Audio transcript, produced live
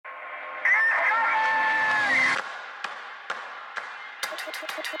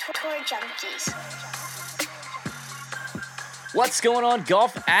Tour Junkies. What's going on,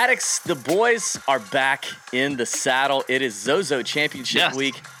 golf addicts? The boys are back in the saddle. It is Zozo Championship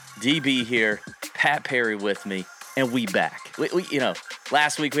Week. DB here, Pat Perry with me, and we back. We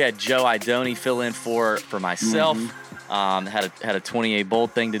last week we had Joe Idoni fill in for myself. Had a 28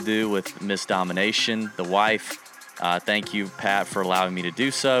 bold thing to do with Miss Domination, the wife. Thank you, Pat, for allowing me to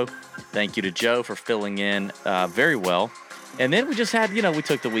do so. Thank you to Joe for filling in very well. And then we just had, we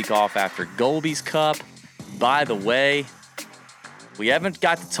took the week off after Golby's Cup. By the way, we haven't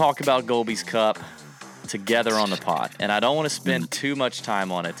got to talk about Golby's Cup together on the pod, and I don't want to spend too much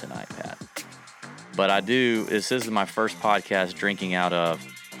time on it tonight, Pat. But I do. This is my first podcast drinking out of.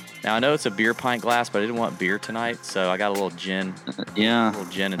 Now I know it's a beer pint glass, but I didn't want beer tonight, so I got a little gin. Yeah, a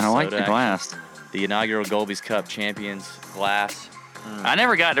little gin and I soda. like the glass. The inaugural Golby's Cup Champions glass. I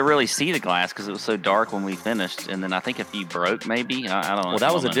never got to really see the glass because it was so dark when we finished, and then I think a few broke. Maybe I don't know. Well,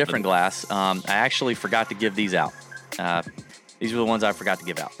 that was a different glass. I actually forgot to give these out. These were the ones I forgot to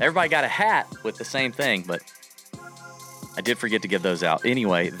give out. Everybody got a hat with the same thing, but I did forget to give those out.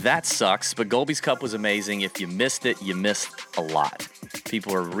 Anyway, that sucks, but Golby's Cup was amazing. If you missed it, you missed a lot.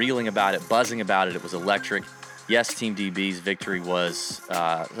 People are reeling about it, buzzing about it. It was electric. Yes, Team DB's victory was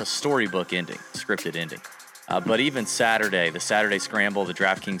a storybook ending, scripted ending. But even Saturday, the Saturday Scramble, the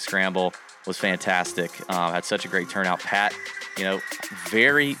DraftKings Scramble was fantastic. Had such a great turnout. Pat,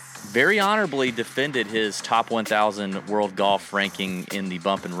 very very honorably defended his top 1,000 world golf ranking in the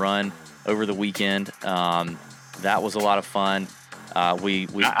bump and run over the weekend. That was a lot of fun.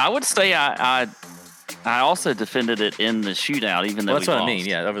 I would say I also defended it in the shootout, even though that's what I mean.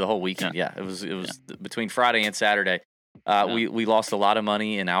 Yeah, over the whole weekend. Yeah, it was between Friday and Saturday. We lost a lot of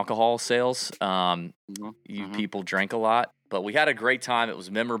money in alcohol sales. People drank a lot, but we had a great time. It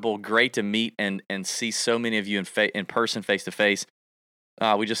was memorable. Great to meet and see so many of you in person, face to face.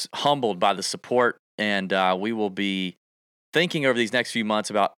 We just humbled by the support, and we will be thinking over these next few months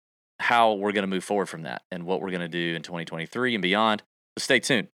about how we're going to move forward from that and what we're going to do in 2023 and beyond. So stay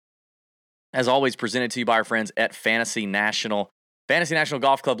tuned. As always, presented to you by our friends at Fantasy National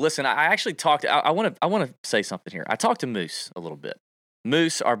Golf Club. Listen, I actually talked. I want to say something here. I talked to Moose a little bit.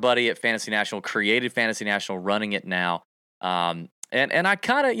 Moose, our buddy at Fantasy National, created Fantasy National, running it now. And I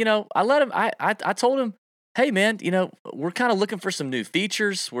kind of, I let him. I told him, hey, man, we're kind of looking for some new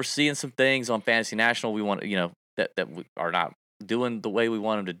features. We're seeing some things on Fantasy National we want, that we are not doing the way we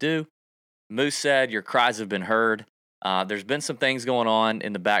want them to do. Moose said, your cries have been heard. There's been some things going on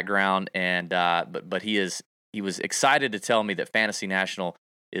in the background, and but he was excited to tell me that Fantasy National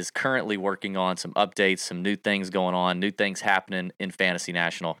is currently working on some updates, some new things going on, new things happening in Fantasy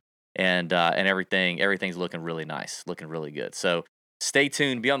National, and everything's looking really nice, looking really good. So stay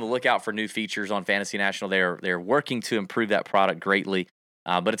tuned. Be on the lookout for new features on Fantasy National. They're working to improve that product greatly,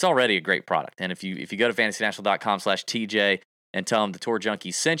 but it's already a great product. And if you go to fantasynational.com/TJ and tell them the Tour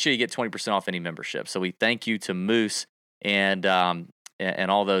Junkies sent you, you get 20% off any membership. So we thank you to Moose and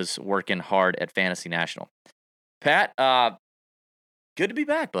all those working hard at Fantasy National. Pat, good to be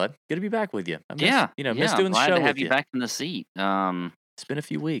back, bud. Good to be back with you. Miss doing the show to have with you back in the seat. It's been a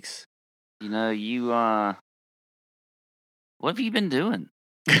few weeks. What have you been doing?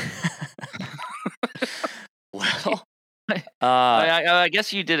 Well, I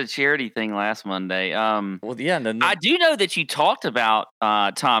guess you did a charity thing last Monday. I do know that you talked about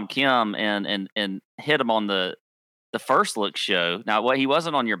Tom Kim and hit him on the first look show. Now, he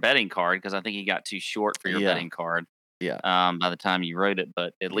wasn't on your betting card because I think he got too short for your betting card. Yeah. By the time you wrote it,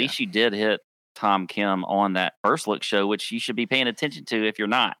 but at least you did hit Tom Kim on that first look show, which you should be paying attention to if you're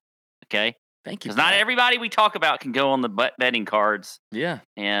not. Okay. Thank you. Because not everybody we talk about can go on the betting cards. Yeah.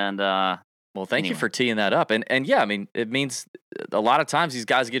 And well, thank you for teeing that up. And yeah, I mean, it means a lot of times these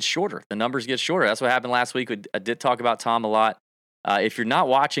guys get shorter. The numbers get shorter. That's what happened last week. I did talk about Tom a lot. If you're not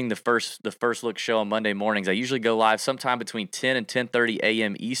watching the first look show on Monday mornings, I usually go live sometime between 10 and 10:30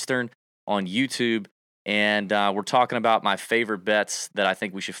 a.m. Eastern on YouTube. And we're talking about my favorite bets that I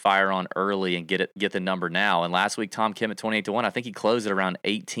think we should fire on early and get the number now. And last week, Tom Kim at 28-1. I think he closed at around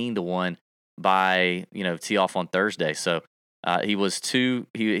 18-1 by tee off on Thursday. So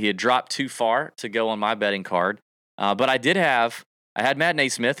he had dropped too far to go on my betting card. But I had Matt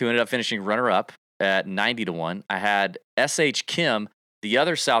Naismith, who ended up finishing runner up at 90-1. I had S.H. Kim, the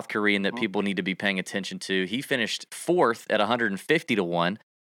other South Korean that people need to be paying attention to. He finished fourth at 150-1.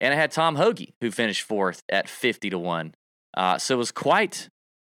 And I had Tom Hoagie, who finished fourth at 50-1. So it was quite,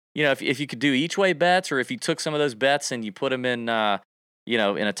 if you could do each way bets, or if you took some of those bets and you put them in,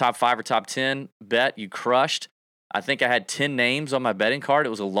 in a top 5 or top 10 bet, you crushed. I think I had 10 names on my betting card. It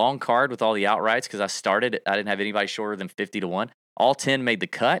was a long card with all the outrights because I didn't have anybody shorter than 50-1. All 10 made the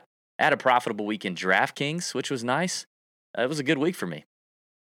cut. I had a profitable week in DraftKings, which was nice. It was a good week for me.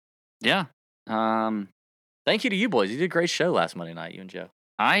 Yeah. Thank you to you boys. You did a great show last Monday night, you and Joe.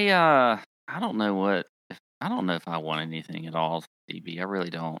 I don't know if I won anything at all, DB. I really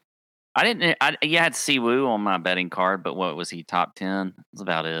don't. I didn't. I had Siwoo on my betting card, but what was he, top 10? That's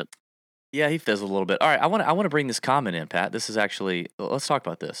about it. Yeah, he fizzled a little bit. All right, I want to bring this comment in, Pat. This is actually, let's talk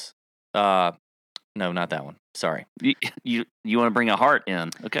about this. No, not that one. Sorry. You want to bring a heart in?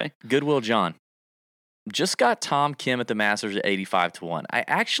 Okay. Goodwill John just got Tom Kim at the Masters at 85-1. I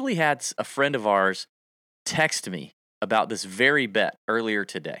actually had a friend of ours text me about this very bet earlier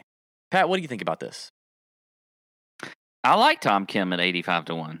today. Pat, what do you think about this? I like Tom Kim at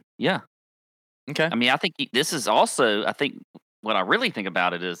 85-1. Yeah. Okay. I mean, I think this is also, I think what I really think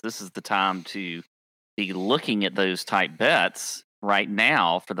about it is this is the time to be looking at those type bets right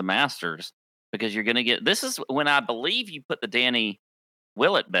now for the Masters, because you're going to get, this is when I believe you put the Danny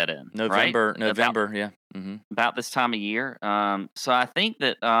Willett bet in. November, right? Yeah. Mm-hmm. About this time of year. So I think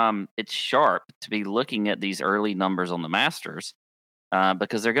that it's sharp to be looking at these early numbers on the Masters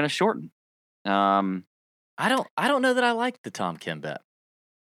because they're going to shorten. I don't know that I like the Tom Kim bet.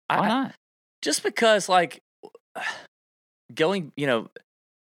 Why not? Just because, like, going,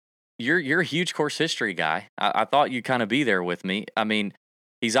 you're a huge course history guy. I thought you'd kind of be there with me. I mean,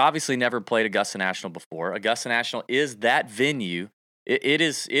 he's obviously never played Augusta National before. Augusta National is that venue. It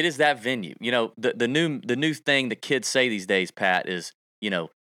is that venue. The new thing that kids say these days, Pat, is,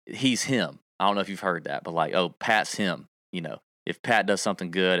 he's him. I don't know if you've heard that, but like, oh, Pat's him. If Pat does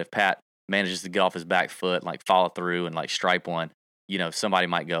something good, if Pat manages to get off his back foot and like follow through and like stripe one, somebody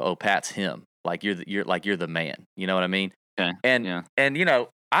might go, oh, Pat's him. Like you're the man. You know what I mean? Okay. And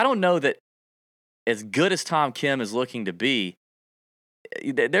I don't know that as good as Tom Kim is looking to be,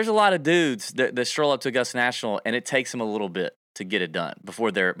 there's a lot of dudes that stroll up to Augusta National and it takes them a little bit to get it done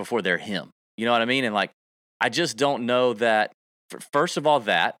before they're him. You know what I mean? And like, I just don't know that. First of all,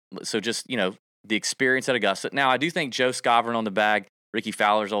 so just the experience at Augusta. Now, I do think Joe Skovron on the bag, Ricky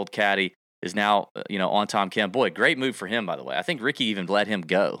Fowler's old caddy, is now on Tom Kim. Boy, great move for him, by the way. I think Ricky even let him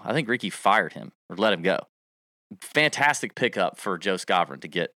go. I think Ricky fired him or let him go. Fantastic pickup for Joe Skovron to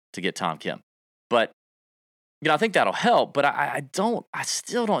get Tom Kim. But I think that'll help. But I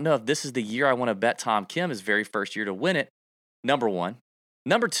still don't know if this is the year I want to bet Tom Kim, his very first year to win it. Number one.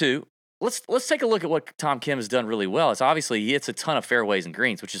 Number two, let's take a look at what Tom Kim has done really well. It's obviously he hits a ton of fairways and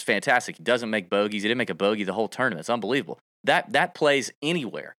greens, which is fantastic. He doesn't make bogeys. He didn't make a bogey the whole tournament. It's unbelievable. That plays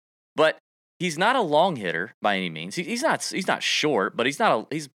anywhere. But he's not a long hitter by any means. He's not short, but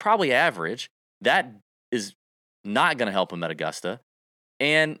he's probably average. That is not going to help him at Augusta.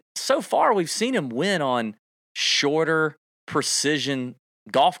 And so far, we've seen him win on shorter precision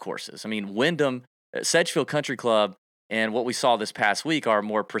golf courses. I mean, Wyndham, Sedgefield Country Club, and what we saw this past week are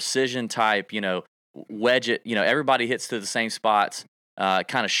more precision type, wedge it. Everybody hits to the same spots,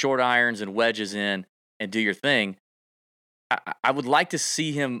 kind of short irons and wedges in and do your thing. I would like to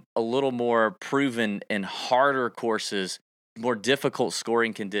see him a little more proven in harder courses, more difficult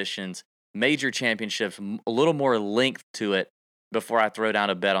scoring conditions, major championships, a little more length to it before I throw down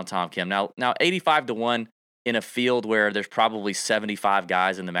a bet on Tom Kim. Now 85-1 in a field where there's probably 75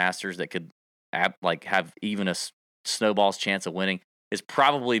 guys in the Masters that could have even a snowball's chance of winning is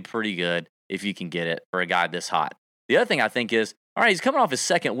probably pretty good if you can get it for a guy this hot. The other thing I think is, all right, he's coming off his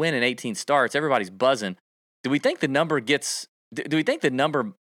second win in 18 starts. Everybody's buzzing. Do we think the number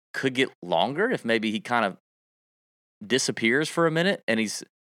could get longer if maybe he kind of disappears for a minute and he's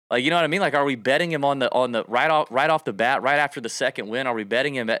like, you know what I mean? Like, are we betting him on the right off the bat, right after the second win? Are we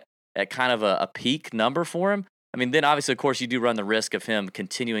betting him at kind of a peak number for him? I mean, then obviously, of course, you do run the risk of him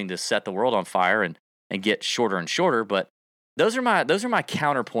continuing to set the world on fire and get shorter and shorter. But those are my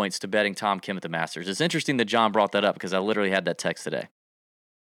counterpoints to betting Tom Kim at the Masters. It's interesting that John brought that up because I literally had that text today.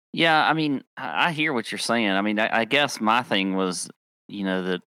 Yeah, I mean, I hear what you're saying. I mean, I guess my thing was,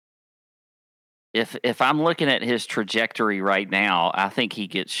 that if I'm looking at his trajectory right now, I think he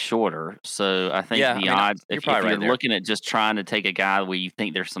gets shorter. So I think odds, if you're looking at just trying to take a guy where you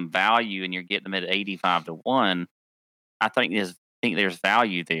think there's some value and you're getting them at 85-1, I think there's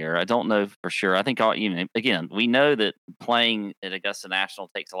value there. I don't know for sure. I think again, we know that playing at Augusta National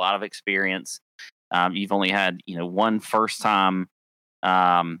takes a lot of experience. You've only had one first time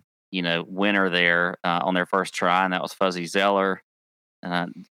winner there on their first try, and that was Fuzzy Zeller.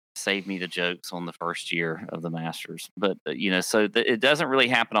 Saved me the jokes on the first year of the Masters. But, so it doesn't really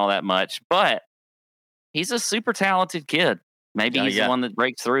happen all that much. But he's a super talented kid. Maybe he's the one that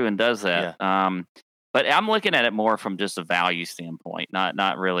breaks through and does that. Yeah. But I'm looking at it more from just a value standpoint,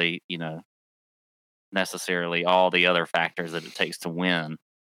 not really, necessarily all the other factors that it takes to win.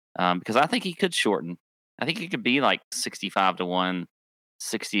 Because I think he could shorten. I think he could be like 65-1,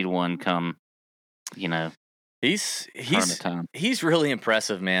 60-1 come, He's really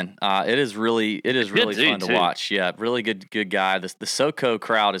impressive, man. It is really fun to watch. Yeah, really good guy. The SoCo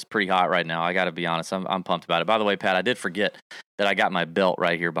crowd is pretty hot right now. I got to be honest. I'm pumped about it. By the way, Pat, I did forget that I got my belt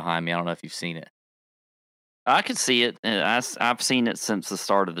right here behind me. I don't know if you've seen it. I can see it. I've seen it since the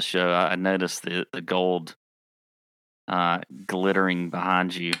start of the show. I noticed the gold glittering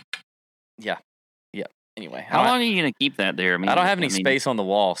behind you. Yeah. Anyway, how long are you going to keep that there? I don't have any space on the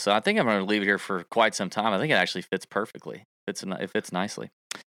wall, so I think I'm going to leave it here for quite some time. I think it actually fits perfectly. It fits nicely.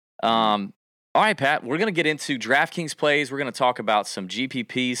 All right, Pat, we're going to get into DraftKings plays. We're going to talk about some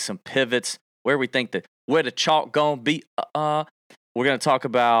GPPs, some pivots, where we think where the chalk going to be. We're going to talk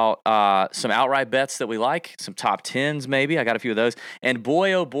about some outright bets that we like, some top 10s maybe. I got a few of those. And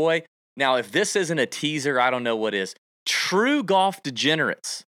boy, oh boy, now if this isn't a teaser, I don't know what is. True golf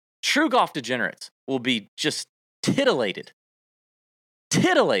degenerates will be just titillated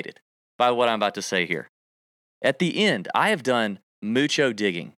by what I'm about to say here. At the end, I have done mucho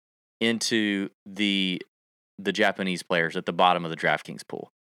digging into the Japanese players at the bottom of the DraftKings pool.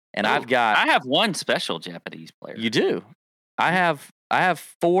 And I have one special Japanese player. You do? I have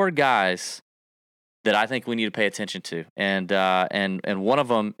 4 guys that I think we need to pay attention to. And one of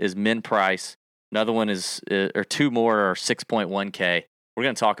them is Min Price. Another one is or 2 more are 6.1K. We're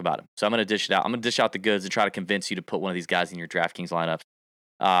going to talk about him. So I'm going to dish it out. I'm going to dish out the goods and try to convince you to put one of these guys in your DraftKings lineups.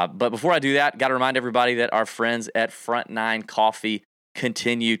 But before I do that, got to remind everybody that our friends at Front 9 Coffee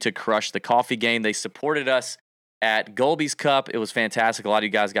continue to crush the coffee game. They supported us at Golby's Cup. It was fantastic. A lot of you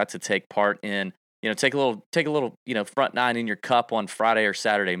guys got to take part in, take a little, Front 9 in your cup on Friday or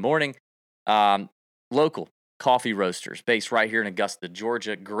Saturday morning. Local coffee roasters based right here in Augusta,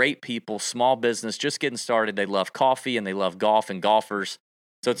 Georgia. Great people, small business, just getting started. They love coffee and they love golf and golfers.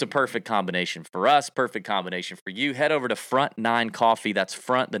 So it's a perfect combination for us, perfect combination for you. Head over to Front 9 Coffee. That's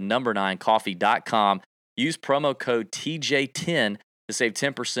front9coffee.com. Use promo code TJ10 to save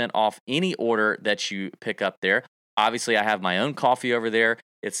 10% off any order that you pick up there. Obviously, I have my own coffee over there.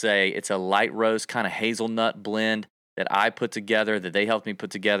 It's a light roast kind of hazelnut blend that I put together, that they helped me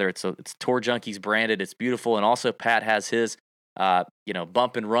put together. It's Tour Junkies branded. It's beautiful. And also Pat has his,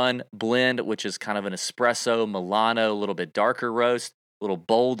 bump and run blend, which is kind of an espresso, Milano, a little bit darker roast, a little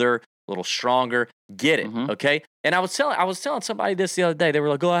bolder, a little stronger. Get it, okay? And I was telling somebody this the other day. They were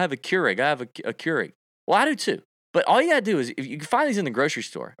like, "Oh, I have a Keurig. I have a Keurig." Well, I do too. But all you gotta do is, if you can find these in the grocery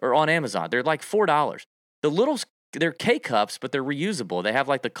store or on Amazon, they're like $4. They're K-cups, but they're reusable. They have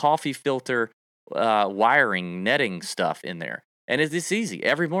like the coffee filter wiring, netting stuff in there. And it's easy.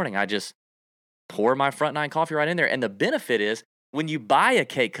 Every morning, I just pour my Front 9 coffee right in there. And the benefit is, when you buy a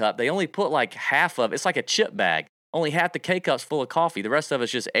K-cup, they only put like half of, it's like a chip bag. Only half the K-cup's full of coffee. The rest of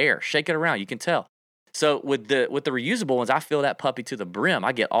it's just air. Shake it around. You can tell. So with the reusable ones, I fill that puppy to the brim.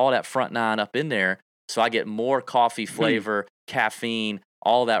 I get all that Front 9 up in there. So I get more coffee flavor, caffeine,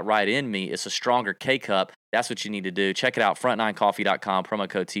 all that right in me. It's a stronger K-cup. That's what you need to do. Check it out, front9coffee.com, promo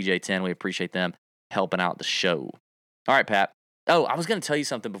code TJ10. We appreciate them helping out the show. All right, Pat. Oh, I was going to tell you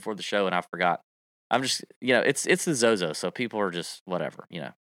something before the show, and I forgot. I'm just, it's the Zozo, so people are just whatever,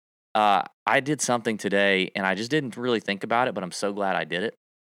 I did something today, and I just didn't really think about it, but I'm so glad I did it.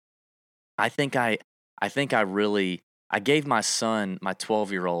 I gave my son, my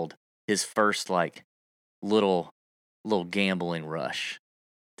 12-year-old, his first, little gambling rush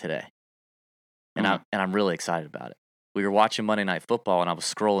today. And I'm really excited about it. We were watching Monday Night Football, and I was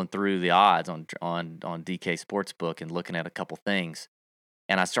scrolling through the odds on DK Sportsbook and looking at a couple things.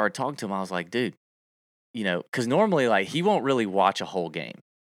 And I started talking to him. I was like, dude, because normally, he won't really watch a whole game.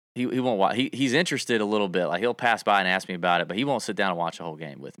 He won't watch. He's interested a little bit. Like, he'll pass by and ask me about it, but he won't sit down and watch a whole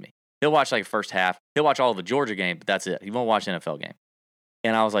game with me. He'll watch like first half. He'll watch all of the Georgia game, but that's it. He won't watch an NFL game.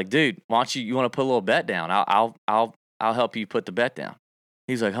 And I was like, dude, why don't you want to put a little bet down? I'll help you put the bet down.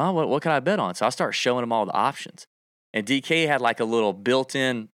 He's like, huh? What can I bet on? So I start showing him all the options. And DK had like a little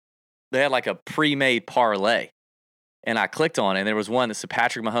built-in, they had like a pre-made parlay. And I clicked on it, and there was one that said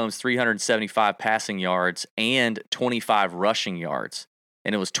Patrick Mahomes 375 passing yards and 25 rushing yards.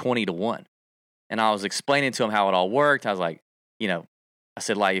 And it was 20-1. And I was explaining to him how it all worked. I was like, I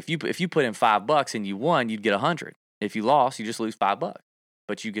said, if you put in $5 and you won, you'd get 100. If you lost, you just lose $5.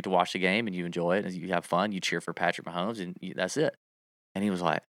 But you get to watch the game and you enjoy it and you have fun. You cheer for Patrick Mahomes and that's it. And he was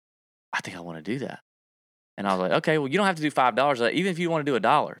like, I think I want to do that. And I was like, okay, well, you don't have to do $5. Even if you want to do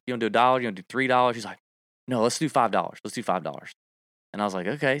 $1, you want to do $1, you want to do $3. He's like, no, let's do $5. Let's do $5. And I was like,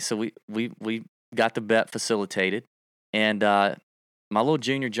 okay. So we got the bet facilitated. And my little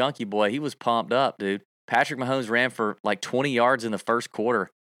junior junkie boy, he was pumped up, dude. Patrick Mahomes ran for like 20 yards in the first quarter.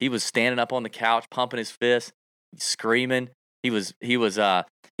 He was standing up on the couch, pumping his fist, screaming. He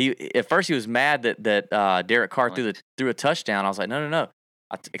at first he was mad that Derek Carr threw a touchdown. I was like, no.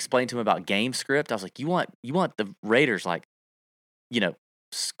 I explained to him about game script. I was like, you want the Raiders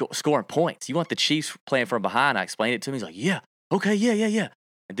scoring points. You want the Chiefs playing from behind. I explained it to him. He's like, yeah, okay, yeah.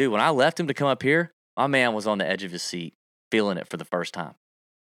 And dude, when I left him to come up here, my man was on the edge of his seat, feeling it for the first time.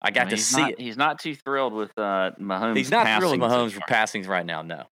 I got to see it. He's not too thrilled with Mahomes. He's not thrilled with Mahomes for passings right now.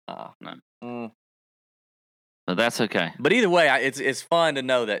 No. No. But that's okay. But either way, it's fun to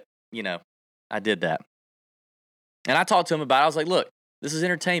know that I did that. And I talked to him about it. I was like, look, this is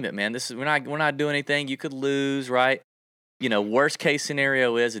entertainment, man. We're not doing anything. You could lose, right? Worst case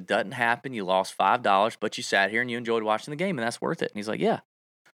scenario is it doesn't happen. You lost $5, but you sat here and you enjoyed watching the game, and that's worth it. And he's like, yeah.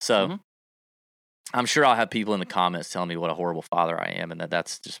 So I'm sure I'll have people in the comments telling me what a horrible father I am, and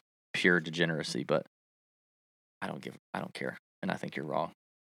that's just pure degeneracy. But I don't care, and I think you're wrong.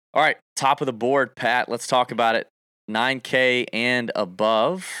 All right, top of the board, Pat. Let's talk about it. 9K and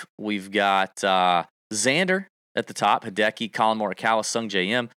above. We've got Xander at the top. Hideki, Colin Morikawa, Sung J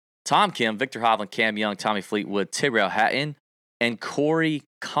M, Tom Kim, Victor Hovland, Cam Young, Tommy Fleetwood, Tyrrell Hatton, and Corey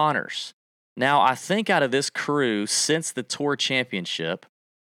Connors. Now, I think out of this crew, since the Tour Championship,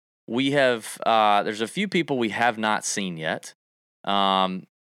 we have there's a few people we have not seen yet. I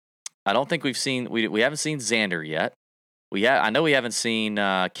don't think we haven't seen Xander yet. I know we haven't seen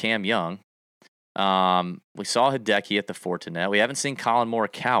Cam Young. We saw Hideki at the Fortinet. We haven't seen Colin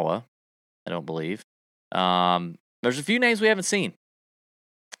Morikawa, I don't believe. There's a few names we haven't seen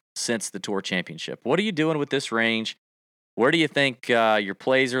since the Tour Championship. What are you doing with this range? Where do you think your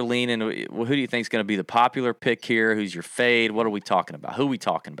plays are leaning? Who do you think is going to be the popular pick here? Who's your fade? What are we talking about? Who are we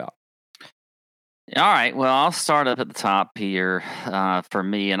talking about? All right. Well, I'll start up at the top here for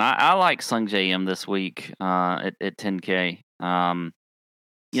me, and I like Sung J M this week at 10K. One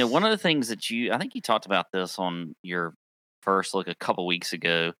of the things that I think you talked about this on your first look a couple weeks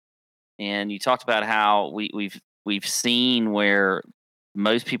ago, and you talked about how we've seen where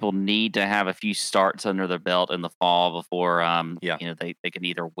most people need to have a few starts under their belt in the fall before they can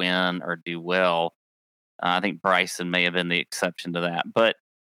either win or do well. I think Bryson may have been the exception to that, but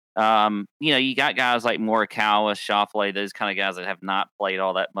you got guys like Morikawa, Schauffele, those kind of guys that have not played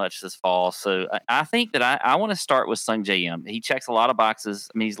all that much this fall. So I think that I want to start with Sung J M. He checks a lot of boxes.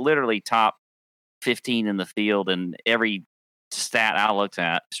 I mean, he's literally top 15 in the field, and every stat I looked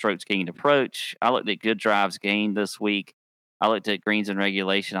at, strokes gained approach. I looked at good drives gained this week. I looked at greens and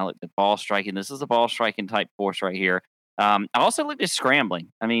regulation. I looked at ball striking. This is a ball striking type course right here. I also looked at scrambling.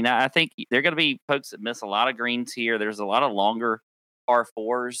 I mean, I think there are going to be folks that miss a lot of greens here. There's a lot of longer par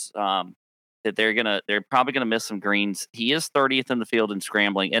fours that they're probably gonna miss some greens. He is 30th in the field in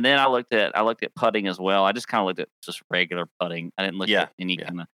scrambling, and then I looked at putting as well. I just kind of looked at just regular putting. I didn't look at any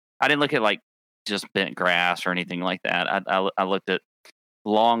kind of. I didn't look at like just bent grass or anything like that. I looked at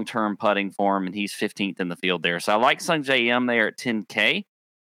long term putting for him, and he's 15th in the field there. So I like Sung J M there at 10K.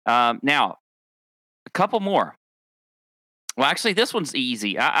 Now a couple more. Well, actually, this one's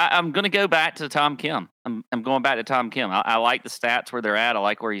easy. I'm going to go back to Tom Kim. I'm going back to Tom Kim. I like the stats where they're at. I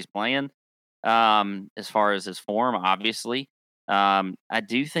like where he's playing as far as his form, obviously. I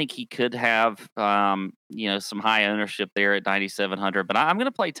do think he could have, some high ownership there at 9,700. But I'm going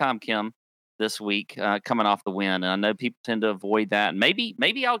to play Tom Kim this week coming off the win. And I know people tend to avoid that. And maybe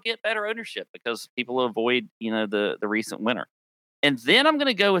I'll get better ownership because people avoid, the recent winner. And then I'm going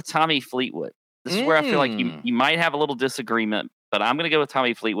to go with Tommy Fleetwood. This is where I feel like you might have a little disagreement, but I'm going to go with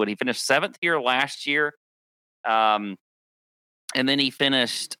Tommy Fleetwood. He finished 7th here last year. And then he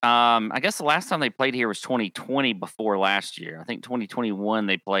finished, I guess the last time they played here was 2020 before last year. I think 2021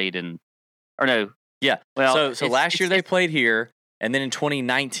 they played Yeah. Well, so last year they played here, and then in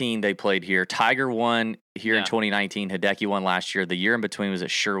 2019 they played here. Tiger won here in 2019. Hideki won last year. The year in between was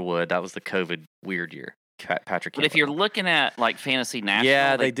at Sherwood. That was the COVID weird year. Patrick. But if you're looking at like Fantasy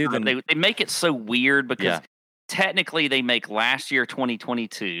National, they make it so weird because technically they make last year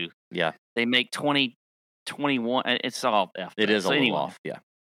 2022. Yeah. They make 2021. It's all F. It is a little off. Yeah.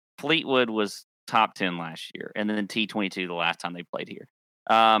 Fleetwood was top 10 last year, and then T22 the last time they played here.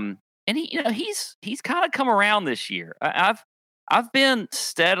 And he's kind of come around this year. I've been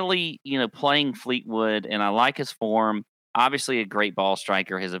steadily playing Fleetwood, and I like his form. Obviously, a great ball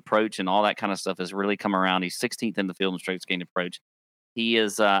striker. His approach and all that kind of stuff has really come around. He's 16th in the field in strokes gained approach. He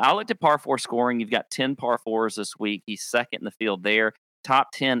is. I looked at par 4 scoring. You've got 10 par 4s this week. He's 2nd in the field there.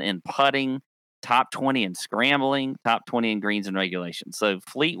 Top 10 in putting. Top 20 in scrambling. Top 20 in greens and regulation. So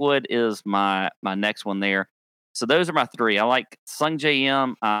Fleetwood is my next one there. So those are my three. I like Sungjae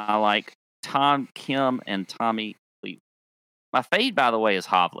Im. I like Tom Kim and Tommy Lee. My fade, by the way, is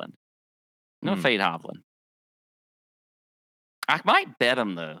Hovland. I'm going to fade Hovland. I might bet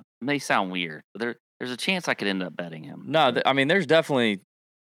him, though. It may sound weird, but there's a chance I could end up betting him. No, I mean, there's definitely,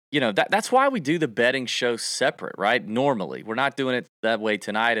 that's why we do the betting show separate, right? Normally. We're not doing it that way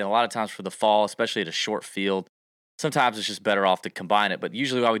tonight, and a lot of times for the fall, especially at a short field, sometimes it's just better off to combine it. But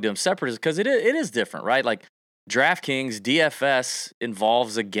usually why we do them separate is because it is different, right? Like DraftKings, DFS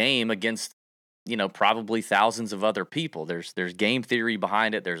involves a game against, probably thousands of other people. There's game theory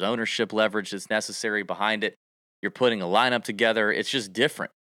behind it. There's ownership leverage that's necessary behind it. You're putting a lineup together. It's just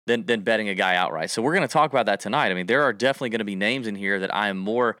different than betting a guy outright. So we're going to talk about that tonight. I mean, there are definitely going to be names in here that I am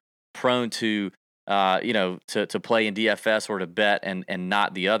more prone to, to play in DFS or to bet and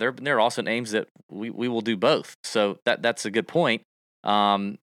not the other. But there are also names that we will do both. So that's a good point.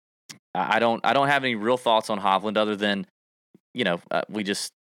 I don't have any real thoughts on Hovland other than, we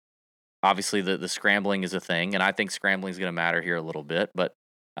just obviously the scrambling is a thing, and I think scrambling is going to matter here a little bit. But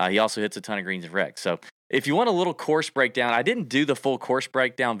he also hits a ton of greens and regs. So if you want a little course breakdown, I didn't do the full course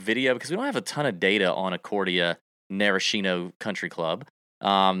breakdown video because we don't have a ton of data on Accordia Narashino Country Club.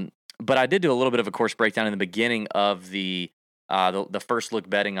 But I did do a little bit of a course breakdown in the beginning of the First Look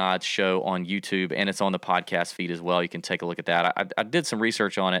Betting Odds show on YouTube, and it's on the podcast feed as well. You can take a look at that. I did some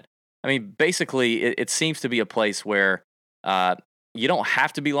research on it. I mean, basically, it seems to be a place where you don't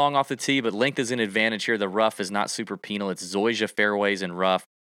have to be long off the tee, but length is an advantage here. The rough is not super penal. It's Zoysia fairways and rough.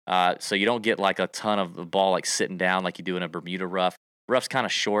 So you don't get like a ton of the ball like sitting down like you do in a Bermuda rough. Rough's kind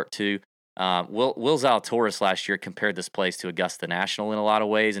of short too. Will Zalatoris last year compared this place to Augusta National in a lot of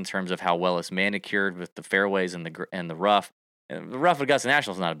ways in terms of how well it's manicured with the fairways and the rough. And the rough at Augusta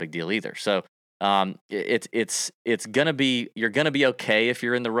National is not a big deal either. So it's gonna be, you're gonna be okay if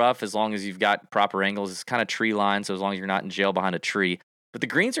you're in the rough as long as you've got proper angles. It's kind of tree line, so as long as you're not in jail behind a tree. But the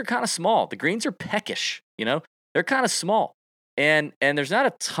greens are kind of small. The greens are peckish. They're kind of small. And there's not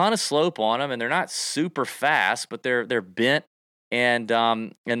a ton of slope on them, and they're not super fast, but they're bent and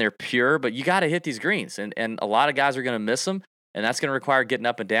they're pure. But you got to hit these greens, and a lot of guys are going to miss them, and that's going to require getting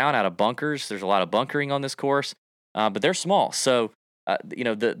up and down out of bunkers. There's a lot of bunkering on this course, but they're small. So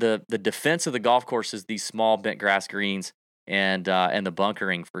the defense of the golf course is these small bent grass greens and the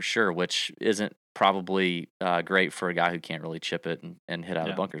bunkering for sure, which isn't probably great for a guy who can't really chip it and hit out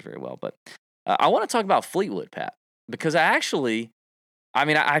of bunkers very well. But I want to talk about Fleetwood, Pat. Because I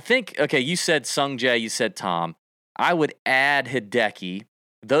think, okay, you said Sungjae, you said Tom. I would add Hideki.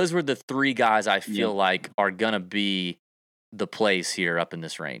 Those were the three guys I feel like are going to be the plays here up in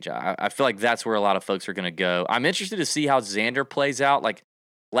this range. I feel like that's where a lot of folks are going to go. I'm interested to see how Xander plays out. Like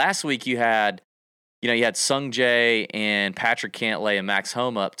last week you had Sungjae and Patrick Cantlay and Max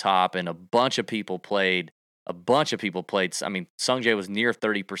Homa up top, and a bunch of people played. I mean, Sungjae was near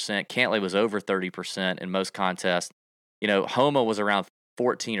 30%. Cantlay was over 30% in most contests. Homa was around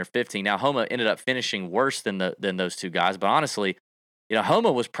 14 or 15. Now, Homa ended up finishing worse than those two guys. But honestly,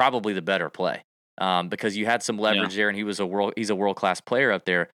 Homa was probably the better play because you had some leverage there, and he's a world-class player up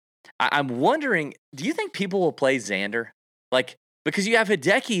there. I'm wondering, do you think people will play Xander? Like, because you have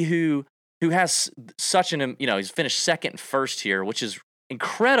Hideki who has such an, he's finished second and first here, which is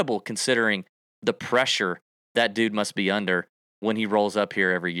incredible considering the pressure that dude must be under when he rolls up here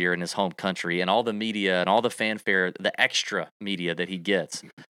every year in his home country and all the media and all the fanfare, the extra media that he gets.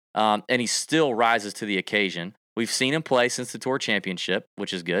 And he still rises to the occasion. We've seen him play since the Tour Championship,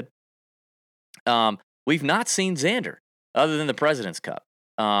 which is good. We've not seen Xander other than the President's Cup.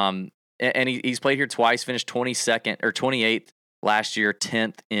 And he's played here twice, finished 22nd or 28th last year,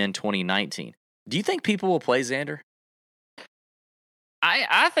 10th in 2019. Do you think people will play Xander?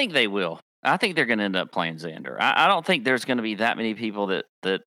 I think they will. I think they're going to end up playing Xander. I don't think there's going to be that many people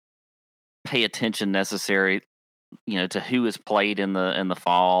that pay attention necessary, to who is played in the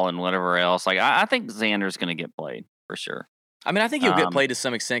fall and whatever else. Like I think Xander's going to get played for sure. I mean, I think he'll get played to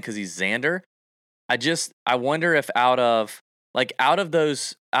some extent because he's Xander. I wonder if out of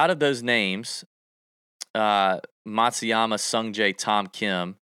those names, Matsuyama, Sungjae, Tom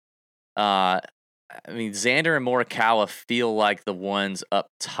Kim, Xander and Morikawa feel like the ones up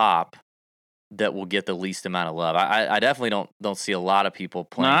top that will get the least amount of love. I definitely don't see a lot of people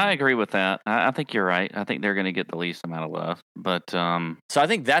playing. No, I agree with that. I think you're right. I think they're going to get the least amount of love. But so I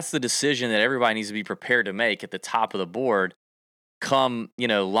think that's the decision that everybody needs to be prepared to make at the top of the board. Come,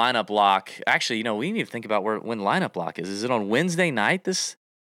 lineup lock. Actually, we need to think about when lineup lock is. Is it on Wednesday night this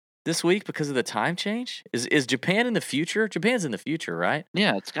week because of the time change? Is Japan in the future? Japan's in the future, right?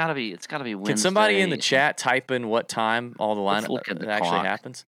 Yeah, it's gotta be Wednesday. Can somebody in the chat type in what time all the lineup actually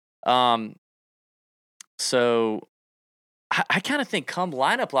happens? So I kind of think come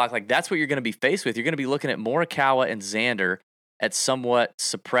lineup lock, like that's what you're going to be faced with. You're going to be looking at Morikawa and Xander at somewhat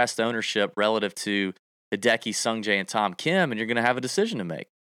suppressed ownership relative to Hideki, Sungjae, and Tom Kim, and you're going to have a decision to make.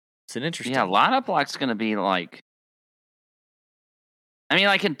 It's an interesting. Yeah, lineup lock's going to be like. I mean,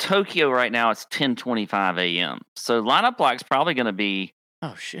 like in Tokyo right now, it's 10:25 a.m. So lineup lock's probably going to be.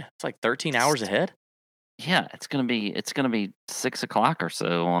 Oh shit! It's like 13 hours ahead. Yeah, it's gonna be 6:00 or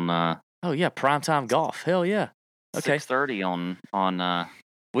so on. Oh yeah, primetime golf. Hell yeah. Okay. 6:30 on.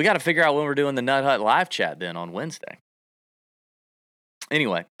 We got to figure out when we're doing the Nut Hut live chat then on Wednesday.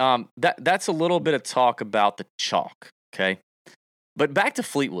 Anyway, that's a little bit of talk about the chalk. Okay, but back to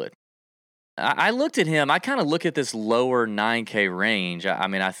Fleetwood. I looked at him. I kind of look at this lower 9K range. I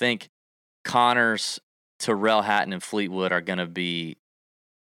mean, I think Connors, Tyrrell Hatton, and Fleetwood are going to be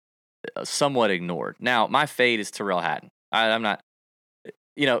somewhat ignored. Now, my fade is Tyrrell Hatton. I'm not.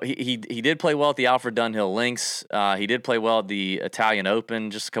 He did play well at the Alfred Dunhill Links. He did play well at the Italian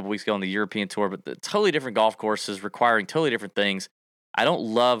Open just a couple weeks ago on the European Tour, but totally different golf courses requiring totally different things. I don't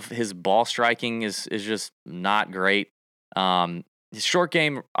love his ball striking is just not great. His short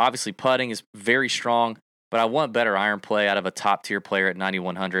game, obviously putting is very strong, but I want better iron play out of a top tier player at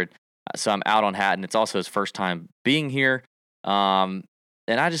 9,100. So I'm out on Hatton. It's also his first time being here. And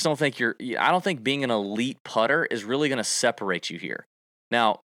I just don't think I don't think being an elite putter is really going to separate you here.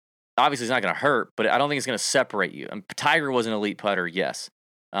 Now, obviously it's not going to hurt, but I don't think it's going to separate you. And Tiger was an elite putter, yes.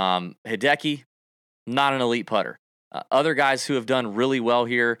 Hideki, not an elite putter. Other guys who have done really well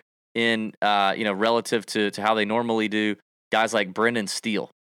here in, relative to how they normally do, guys like Brendan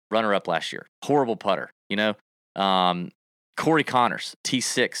Steele, runner-up last year, horrible putter, Corey Connors,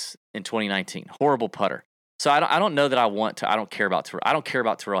 T6 in 2019, horrible putter. So I don't know that I don't care about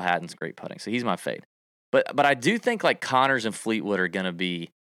Tyrrell Hatton's great putting, so he's my fade. But I do think like Connors and Fleetwood are going to be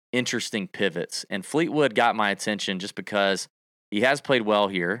interesting pivots, and Fleetwood got my attention just because he has played well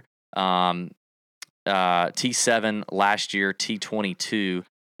here. T7 last year, T22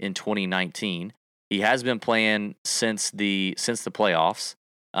 in 2019. He has been playing since the playoffs.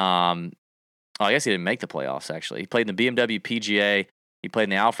 I guess he didn't make the playoffs, actually. He played in the BMW PGA, he played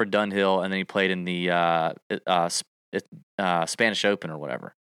in the Alfred Dunhill, and then he played in the Spanish Open or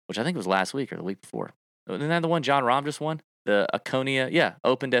whatever, which I think was last week or the week before. Isn't that the one John Rahm just won? The Aconia,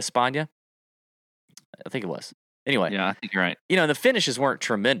 Open de España? I think it was. Anyway. Yeah, I think you're right. The finishes weren't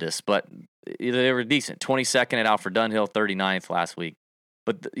tremendous, but they were decent. 22nd at Alfred Dunhill, 39th last week.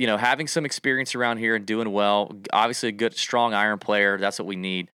 But, having some experience around here and doing well, obviously a good, strong iron player, that's what we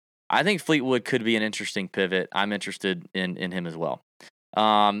need. I think Fleetwood could be an interesting pivot. I'm interested in him as well.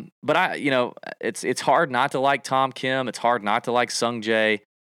 But it's hard not to like Tom Kim. It's hard not to like Sung Jae.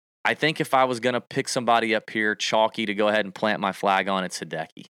 I think if I was going to pick somebody up here, chalky, to go ahead and plant my flag on, it's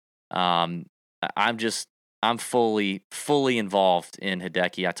Hideki. I'm fully involved in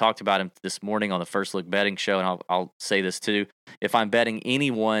Hideki. I talked about him this morning on the First Look Betting Show, and I'll say this too. If I'm betting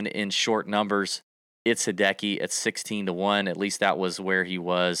anyone in short numbers, it's Hideki at 16-1. At least that was where he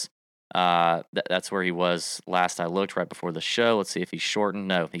was. That's where he was last I looked, right before the show. Let's see if he's shortened.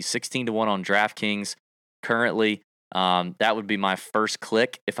 No, he's 16-1 on DraftKings currently. That would be my first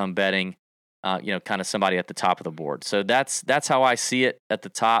click if I'm betting, kind of somebody at the top of the board. So that's how I see it at the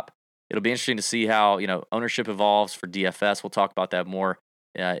top. It'll be interesting to see how ownership evolves for DFS. We'll talk about that more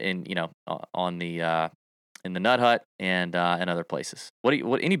in the Nut Hut and other places.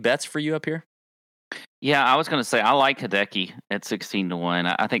 What any bets for you up here? Yeah, I was going to say I like Hideki at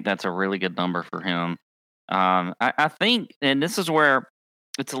 16-1. I think that's a really good number for him. I think, and this is where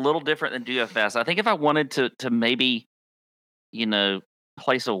it's a little different than DFS. I think if I wanted to maybe,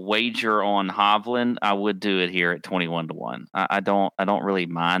 place a wager on Hovland, I would do it here at 21-1. I don't really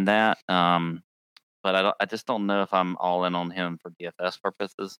mind that. But I just don't know if I'm all in on him for DFS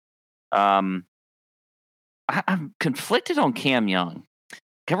purposes. I'm conflicted on Cam Young.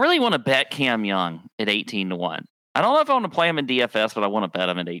 I really want to bet Cam Young at 18-1. I don't know if I want to play him in DFS, but I want to bet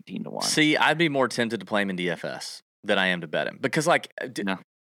him at 18-1. See, I'd be more tempted to play him in DFS than I am to bet him because, no.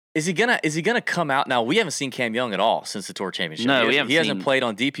 Is he gonna come out now? We haven't seen Cam Young at all since the Tour Championship. No, he hasn't played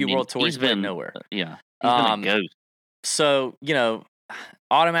on DP World Tour. He's been nowhere. Yeah, he's been a ghost. So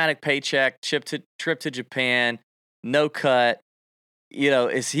automatic paycheck, trip to Japan, no cut.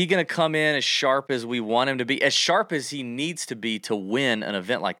 Is he going to come in as sharp as we want him to be, as sharp as he needs to be to win an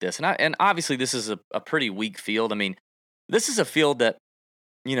event like this? And obviously this is a pretty weak field. I mean, this is a field that,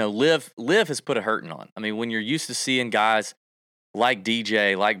 Liv has put a hurting on. I mean, when you're used to seeing guys like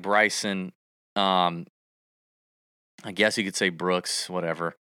DJ, like Bryson, I guess you could say Brooks,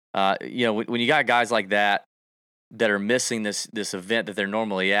 whatever. When you got guys like that, that are missing this event that they're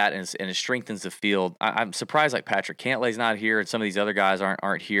normally at, and it strengthens the field. I'm surprised like Patrick Cantlay's not here, and some of these other guys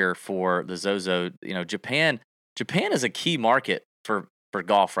aren't here for the Zozo. Japan is a key market for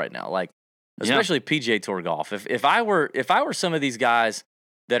golf right now, like especially PGA Tour golf. If I were some of these guys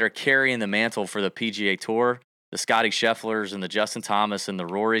that are carrying the mantle for the PGA Tour, the Scotty Schefflers and the Justin Thomas and the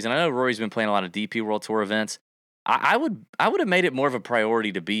Rorys, and I know Rory's been playing a lot of DP World Tour events. I would have made it more of a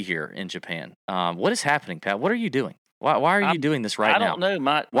priority to be here in Japan. What is happening, Pat? What are you doing? Why are you doing this right now? I don't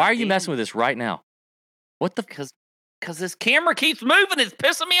know. Why are you messing with this right now? What the? Because this camera keeps moving. It's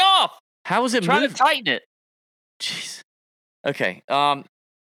pissing me off. How is it moving? Trying to tighten it. Jeez. Okay. I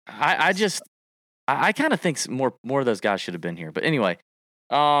kind of think more of those guys should have been here. But anyway,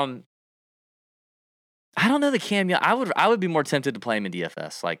 I don't know the Cam yet. I would be more tempted to play him in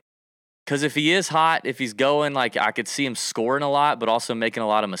DFS, like. Because if he is hot, if he's going, like I could see him scoring a lot, but also making a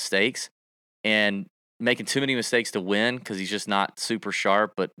lot of mistakes and making too many mistakes to win because he's just not super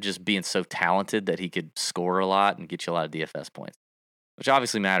sharp, but just being so talented that he could score a lot and get you a lot of DFS points, which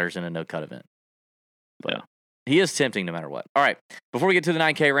obviously matters in a no-cut event. But he is tempting no matter what. All right, before we get to the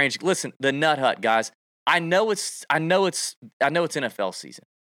 9K range, listen, the Nut Hut, guys. I know it's NFL season.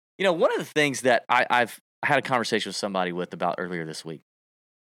 One of the things that I've had a conversation with somebody about earlier this week.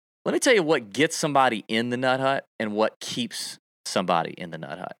 Let me tell you what gets somebody in the Nut Hut and what keeps somebody in the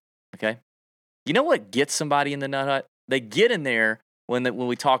Nut Hut, okay? You know what gets somebody in the Nut Hut? They get in there when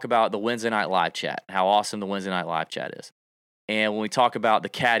we talk about the Wednesday Night Live Chat, how awesome the Wednesday Night Live Chat is. And when we talk about the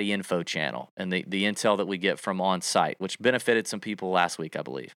Caddy Info channel and the intel that we get from on site, which benefited some people last week, I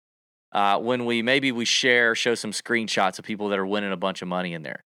believe. When we show some screenshots of people that are winning a bunch of money in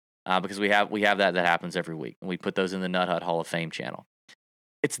there, because we have that happens every week. And we put those in the Nut Hut Hall of Fame channel.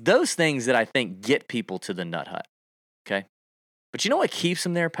 It's those things that I think get people to the Nut Hut, okay? But you know what keeps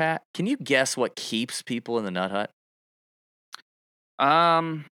them there, Pat? Can you guess what keeps people in the Nut Hut?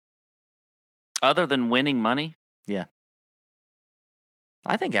 Other than winning money? Yeah.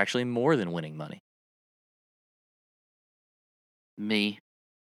 I think actually more than winning money. Me.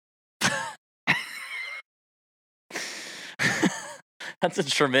 That's a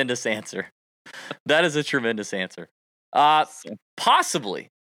tremendous answer. That is a tremendous answer. Possibly,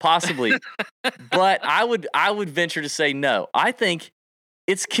 but I would venture to say no. I think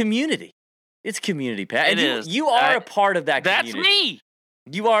it's community. It's community, Pat. It is. You are a part of that community. That's me.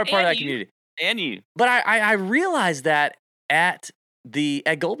 You are a part of that community. And you. But I realized that at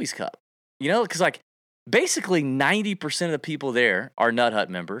Golby's Cup, because like basically 90% of the people there are Nut Hut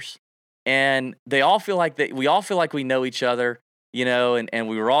members, and they all feel like we all feel like we know each other. And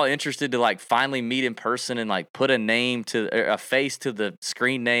we were all interested to like finally meet in person and like put a face to the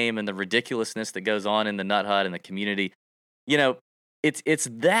screen name and the ridiculousness that goes on in the Nut Hut and the community. It's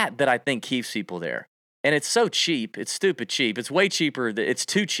that I think keeps people there. And it's so cheap. It's stupid cheap. It's way cheaper. It's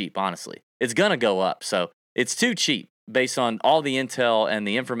too cheap, honestly. It's going to go up. So it's too cheap based on all the intel and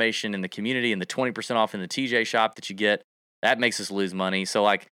the information in the community and the 20% off in the TJ shop that you get. That makes us lose money. So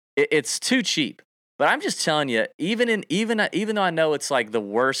like it's too cheap. But I'm just telling you, even though I know it's like the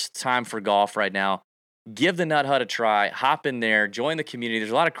worst time for golf right now, give the Nut Hut a try. Hop in there, join the community. There's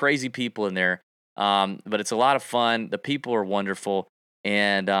a lot of crazy people in there, but it's a lot of fun. The people are wonderful,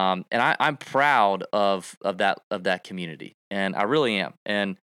 and I'm proud of that community, and I really am.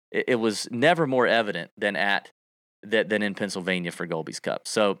 And it was never more evident than in Pennsylvania for Golby's Cup.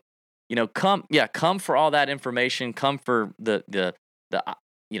 So, come for all that information. Come for the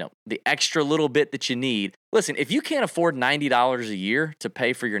extra little bit that you need. Listen, if you can't afford $90 a year to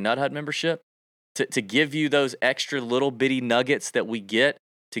pay for your Nut Hut membership, to give you those extra little bitty nuggets that we get,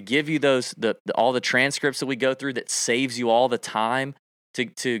 to give you all the transcripts that we go through that saves you all the time,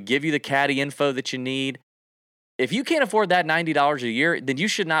 to give you the caddy info that you need. If you can't afford that $90 a year, then you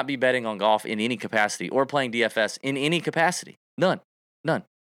should not be betting on golf in any capacity or playing DFS in any capacity. None.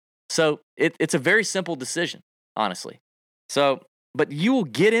 So it's a very simple decision, honestly. So, but you will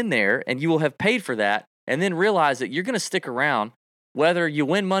get in there and you will have paid for that and then realize that you're going to stick around whether you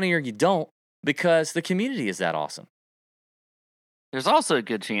win money or you don't because the community is that awesome. There's also a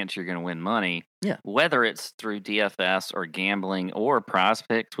good chance you're going to win money. Yeah. Whether it's through DFS or gambling or prize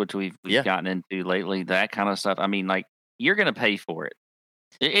picks, which we've gotten into lately, that kind of stuff. I mean, like, you're going to pay for it.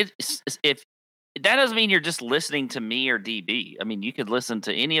 If that doesn't mean you're just listening to me or DB. I mean, you could listen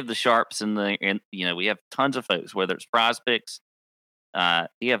to any of the sharps and we have tons of folks, whether it's prize picks,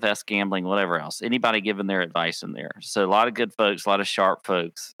 DFS, gambling, whatever else, anybody giving their advice in there. So a lot of good folks, a lot of sharp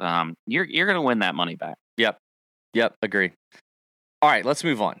folks. You're going to win that money back. Yep. Agree. All right, let's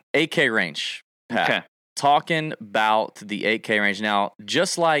move on. 8K range, Pat. Okay. Talking about the 8K range now,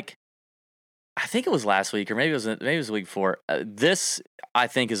 just like I think it was last week, or maybe it was the week before. This, I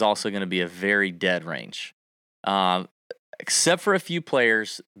think, is also going to be a very dead range. Except for a few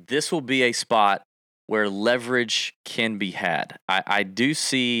players, this will be a spot where leverage can be had. I do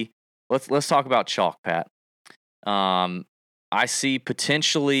see. Let's talk about chalk, Pat. I see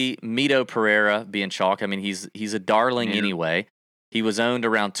potentially Mito Pereira being chalk. I mean, he's a darling anyway. He was owned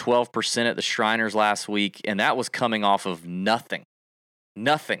around 12% at the Shriners last week, and that was coming off of nothing.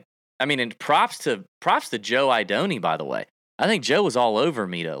 Nothing. I mean, and props to Joe Idoni, by the way. I think Joe was all over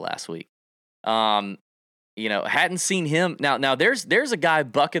Mito last week. Hadn't seen him. Now there's a guy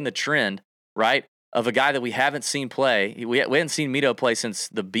bucking the trend, right, of a guy that we haven't seen play. We hadn't seen Mito play since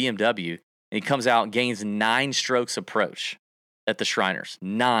the BMW, and he comes out and gains 9 strokes approach at the Shriners.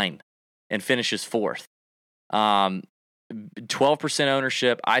 9, and finishes 4th. 12%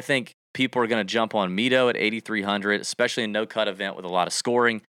 ownership. I think people are going to jump on Mito at 8,300, especially in no-cut event with a lot of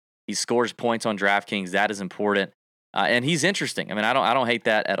scoring. He scores points on DraftKings. That is important. And he's interesting. I mean, I don't hate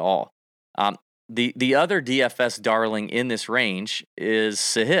that at all. The other DFS darling in this range is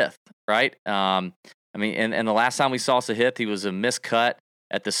Sahith, right? And the last time we saw Sahith, he was a miscut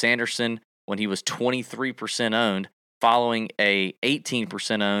at the Sanderson when he was 23% owned, following a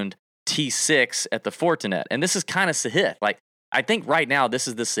 18% owned T6 at the Fortinet. And this is kind of Sahith. Like, I think right now this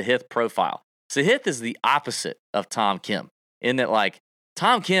is the Sahith profile. Sahith is the opposite of Tom Kim, in that, like,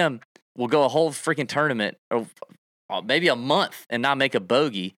 Tom Kim will go a whole freaking tournament or maybe a month and not make a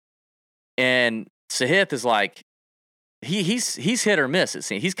bogey. And Sahith is like, he's hit or miss. It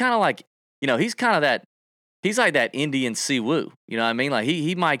seems he's kind of like, he's like that Indian Siwoo. You know what I mean? Like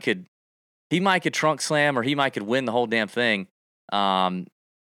he might could trunk slam, or he might could win the whole damn thing. And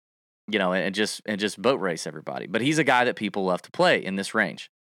just boat race everybody. But he's a guy that people love to play in this range.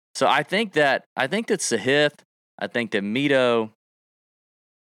 So I think that Sahith, I think that Mito,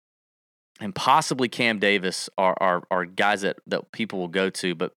 and possibly Cam Davis are guys that people will go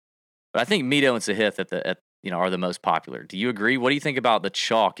to, but I think Mito and Sahith are the most popular. Do you agree? What do you think about the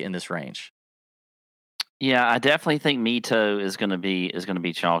chalk in this range? Yeah, I definitely think Mito is going to be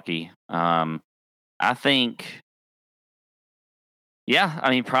chalky. I think,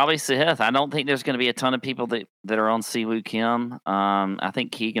 probably Sahith. I don't think there's going to be a ton of people that are on Siwoo Kim. I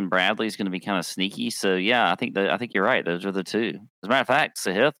think Keegan Bradley is going to be kind of sneaky. So yeah, I think you're right. Those are the two. As a matter of fact,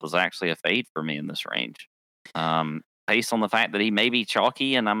 Sahith was actually a fade for me in this range, based on the fact that he may be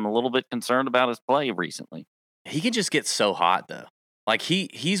chalky, and I'm a little bit concerned about his play recently. He can just get so hot though. Like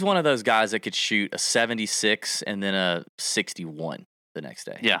he's one of those guys that could shoot a 76 and then a 61 the next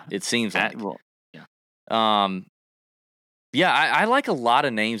day. Yeah, it seems like. Yeah, I like a lot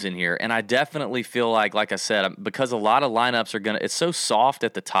of names in here, and I definitely feel like I said, because a lot of lineups are it's so soft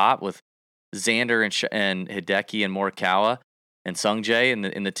at the top with Xander and Hideki and Morikawa and Sungjae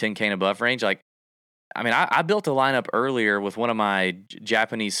in the 10K and above range. Like, I mean, I built a lineup earlier with one of my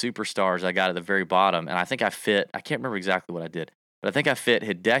Japanese superstars I got at the very bottom, and I think I can't remember exactly what I did, but I think I fit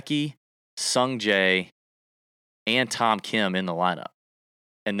Hideki, Sungjae, and Tom Kim in the lineup.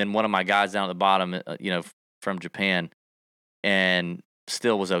 And then one of my guys down at the bottom, from Japan, and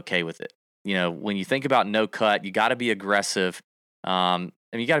still was okay with it. When you think about no cut, you got to be aggressive. You got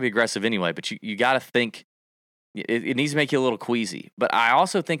to be aggressive anyway, but you got to think it needs to make you a little queasy. But I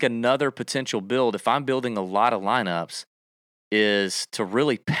also think another potential build, if I'm building a lot of lineups, is to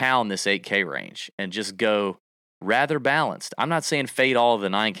really pound this 8K range and just go rather balanced. I'm not saying fade all of the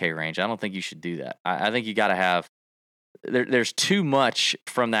 9K range. I don't think you should do that. I think you got to have there's too much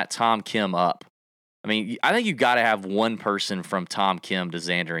from that Tom Kim up. I mean, I think you got to have one person from Tom Kim to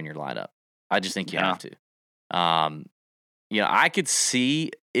Xander in your lineup. I just think you have to. I could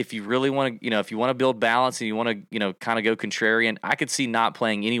see if you really want to, if you want to build balance and you want to, kind of go contrarian, I could see not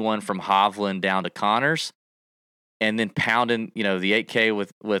playing anyone from Hovland down to Connors, and then pounding, the 8K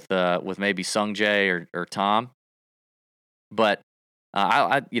with maybe Sungjae or Tom. But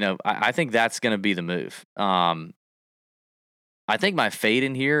I think that's going to be the move. I think my fade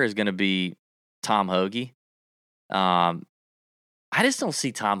in here is going to be Tom Hoge. I just don't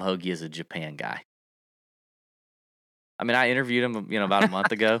see Tom Hoge as a Japan guy. I mean, I interviewed him, about a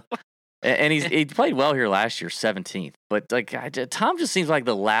month ago, and he played well here last year, 17th. But Tom just seems like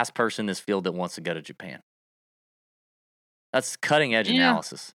the last person in this field that wants to go to Japan. That's cutting edge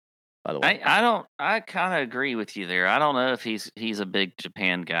analysis, by the way. I kind of agree with you there. I don't know if he's a big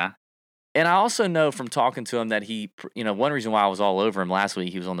Japan guy. And I also know from talking to him that he, one reason why I was all over him last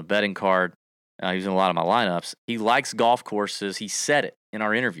week, he was on the betting card. He was in a lot of my lineups. He likes golf courses. He said it in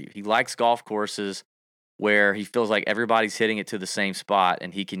our interview. He likes golf courses where he feels like everybody's hitting it to the same spot,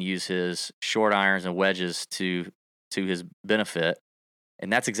 and he can use his short irons and wedges to his benefit.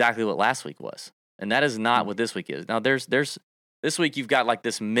 And that's exactly what last week was. And that is not what this week is. Now, there's this week you've got like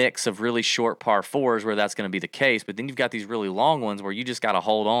this mix of really short par fours where that's going to be the case, but then you've got these really long ones where you just got to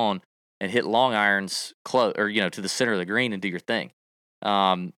hold on and hit long irons close or to the center of the green and do your thing.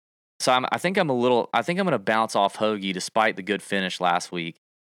 So I think I'm going to bounce off Hoagie despite the good finish last week,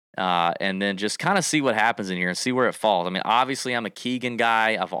 and then just kind of see what happens in here and see where it falls. I mean, obviously I'm a Keegan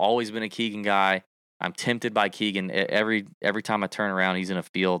guy. I've always been a Keegan guy. I'm tempted by Keegan every time I turn around. He's in a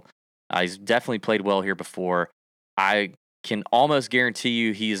field. He's definitely played well here before. I can almost guarantee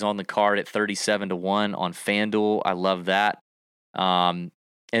you he is on the card at 37-1 on FanDuel. I love that. And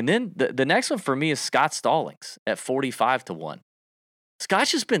then the next one for me is Scott Stallings at 45-1.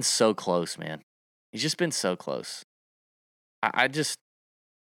 Scott's just been so close, man. He's just been so close. I don't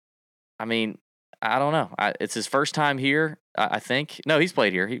know. It's his first time here, I think. No, he's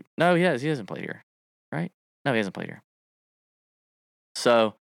played here. He hasn't played here, right? No, he hasn't played here.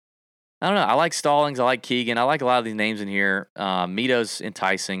 So, I don't know. I like Stallings. I like Keegan. I like a lot of these names in here. Mito's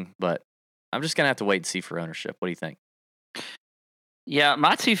enticing, but I'm just going to have to wait and see for ownership. What do you think? Yeah,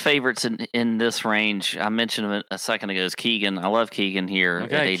 my two favorites in this range, I mentioned them a second ago, is Keegan. I love Keegan here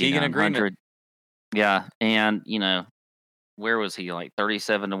at 8,900. Yeah, and, where was he? Like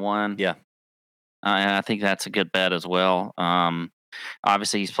 37-1? Yeah. I think that's a good bet as well.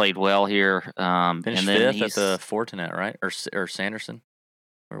 Obviously, he's played well here. Finished fifth at the Fortinet, right? Or Sanderson?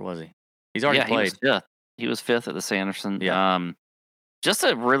 Where was he? He's already played. He was fifth at the Sanderson. Yeah. Just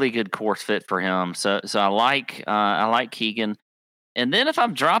a really good course fit for him. So I like Keegan. And then if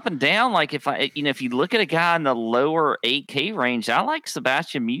I'm dropping down, like if you look at a guy in the lower 8K range, I like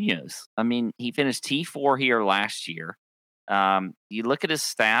Sebastian Munoz. I mean, he finished T4 here last year. You look at his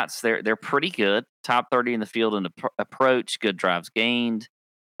stats; they're pretty good. Top 30 in the field in the approach, good drives gained,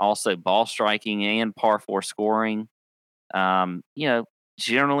 also ball striking and par 4 scoring.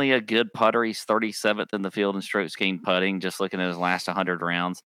 Generally a good putter. He's 37th in the field in strokes gained putting. Just looking at his last 100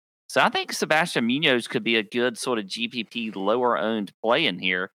 rounds. So I think Sebastian Munoz could be a good sort of GPP lower owned play in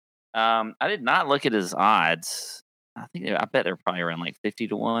here. I did not look at his odds. I bet they're probably around like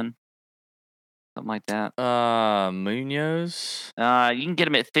 50-1, something like that. Munoz. You can get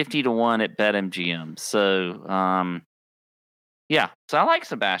him at 50-1 at BetMGM. So yeah. So I like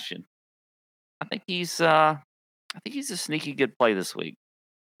Sebastian. I think he's a sneaky good play this week.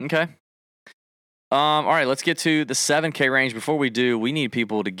 Okay. All right, let's get to the 7K range. Before we do, we need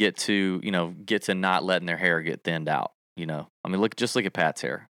people to get to not letting their hair get thinned out. Look at Pat's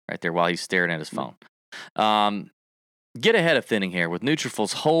hair right there while he's staring at his phone. Get ahead of thinning hair with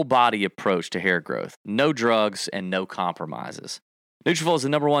Nutrafol's whole body approach to hair growth. No drugs and no compromises. Nutrafol is the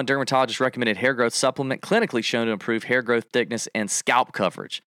 #1 dermatologist recommended hair growth supplement clinically shown to improve hair growth, thickness, and scalp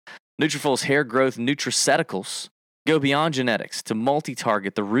coverage. Nutrafol's hair growth nutraceuticals go beyond genetics to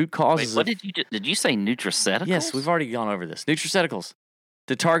multi-target the root causes. Wait, did you say nutraceuticals? Yes, we've already gone over this. Nutraceuticals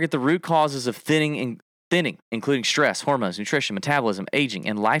to target the root causes of thinning, including stress, hormones, nutrition, metabolism, aging,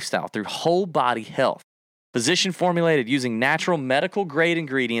 and lifestyle through whole body health. Physician formulated using natural medical grade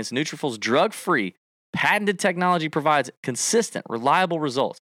ingredients, Nutrafol's drug-free, patented technology provides consistent, reliable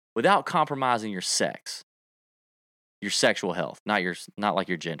results without compromising your sexual health, not like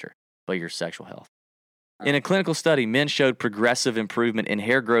your gender, but your sexual health. In a clinical study, men showed progressive improvement in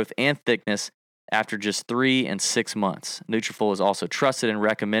hair growth and thickness after just 3 and 6 months. Nutrafol is also trusted and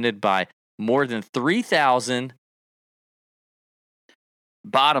recommended by more than 3,000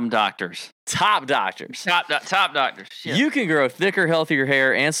 bottom doctors. Top doctors. Top doctors. Shit. You can grow thicker, healthier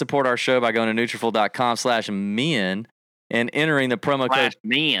hair and support our show by going to Nutrafol.com/men and entering the promo code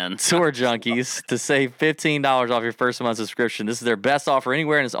Tour Junkies to save $15 off your first month subscription. This is their best offer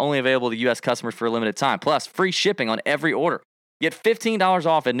anywhere and is only available to U.S. customers for a limited time. Plus, free shipping on every order. Get $15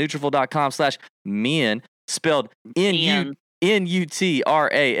 off at Nutrafol.com/men, spelled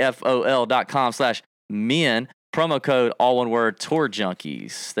Nutrafol.com/men. Promo code, all one word, Tour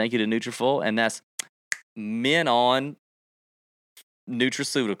Junkies. Thank you to Nutrafol, and that's men on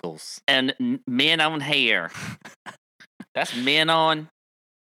nutraceuticals. And men on hair. That's men on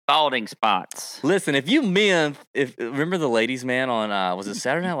balding spots. Listen, remember the ladies' man on, was it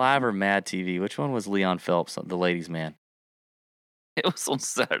Saturday Night Live or Mad TV? Which one was Leon Phelps, the ladies' man? It was on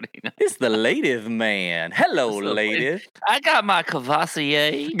Saturday night. It's the ladies' man. Hello, ladies. I got my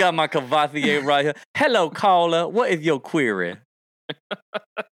Cavassier. Got my Cavassier right here. Hello, caller. What is your query?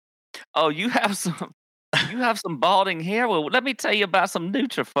 Oh, you have some balding hair. Well, let me tell you about some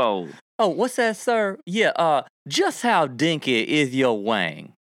Nutrafol. Oh, what's that, sir? Yeah, just how dinky is your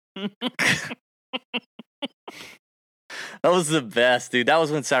wang? That was the best, dude. That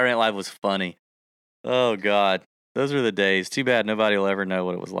was when Saturday Night Live was funny. Oh, God. Those were the days. Too bad nobody will ever know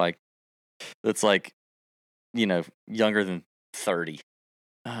what it was like. It's like, younger than 30.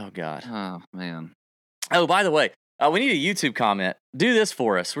 Oh, God. Oh, man. Oh, by the way, we need a YouTube comment. Do this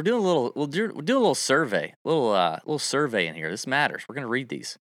for us. We're doing we'll do a little survey. Little survey in here. This matters. We're going to read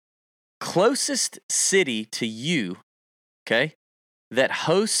these. Closest city to you, okay, that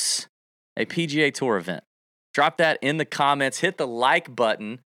hosts a PGA Tour event. Drop that in the comments. Hit the like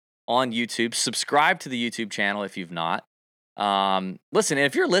button on YouTube. Subscribe to the YouTube channel if you've not. Listen,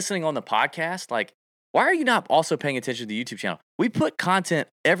 if you're listening on the podcast, why are you not also paying attention to the YouTube channel? We put content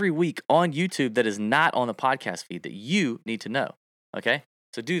every week on YouTube that is not on the podcast feed that you need to know, okay?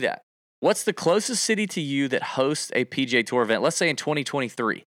 So do that. What's the closest city to you that hosts a PGA Tour event? Let's say in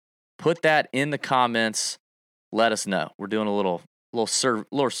 2023. Put that in the comments. Let us know. We're doing a little survey,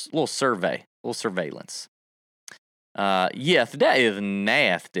 little surveillance. Yes, that is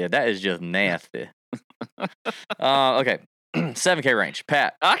nasty. That is just nasty. Okay. 7K range.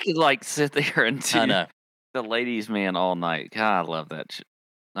 Pat. I could sit there and do the ladies' man all night. God, I love that shit.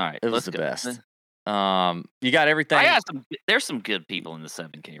 All right. It was the best. You got everything. There's some good people in the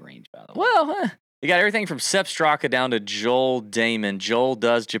 7K range, by the way. Well, you got everything from Sepp Straka down to Joel Damon. Joel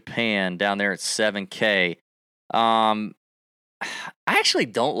does Japan down there at 7K. I actually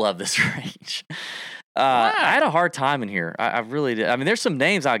don't love this range. I had a hard time in here. I really did. I mean, there's some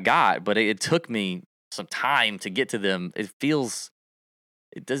names I got, but it took me some time to get to them. It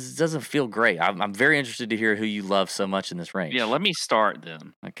doesn't feel great. I'm very interested to hear who you love so much in this range. Yeah, let me start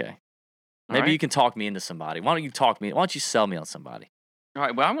then. Okay. Maybe you can talk me into somebody. Why don't you sell me on somebody? All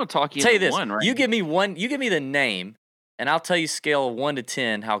right, well, I'm going to talk you into this. One, right? You give me the name, and I'll tell you scale of 1 to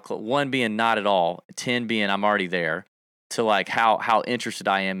 10, how 1 being not at all, 10 being I'm already there, to how interested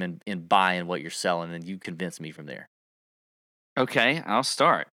I am in buying what you're selling, and you convince me from there. Okay, I'll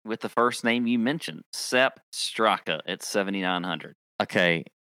start with the first name you mentioned, Sepp Straka at 7,900. Okay.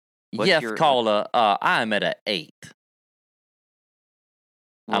 Yes, caller. I am at an 8.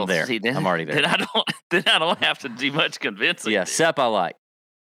 Well, I'm there. I'm already there. Then I don't have to do much convincing. Yeah, Sepp I like.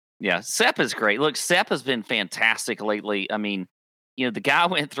 Yeah, Sepp is great. Look, Sepp has been fantastic lately. I mean, the guy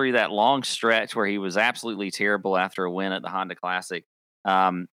went through that long stretch where he was absolutely terrible after a win at the Honda Classic.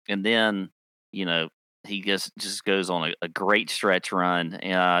 And then, he just goes on a great stretch run.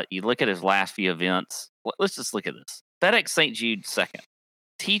 You look at his last few events. Let's just look at this. FedEx St. Jude second.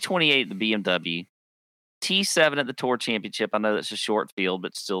 T28 at the BMW. T7 at the Tour Championship. I know that's a short field,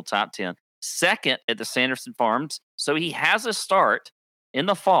 but still top 10. Second at the Sanderson Farms. So he has a start in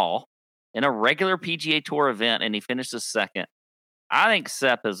the fall in a regular PGA Tour event, and he finishes second. I think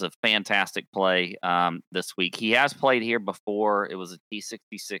Sepp is a fantastic play this week. He has played here before. It was a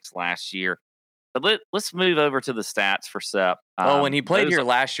T66 last year. But let's move over to the stats for Sepp. When he played here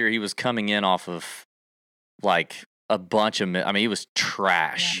last year, he was coming in off of a bunch of. I mean, he was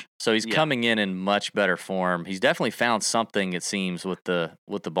trash. Yeah. So he's coming in much better form. He's definitely found something, it seems, with the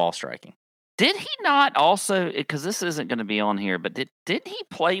ball striking. Did he not also? Because this isn't going to be on here, but did he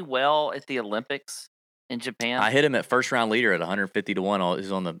play well at the Olympics in Japan? I hit him at first round leader at 150 to 1. He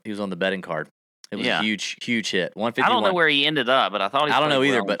was on the betting card. It was a huge hit. 151. I don't know where he ended up, but I thought he. I don't know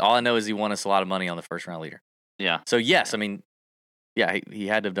either, but all I know is he won us a lot of money on the first round leader. Yeah. So yes, I mean, he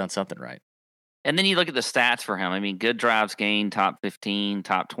had to have done something right. And then you look at the stats for him. I mean, good drives gained, top 15,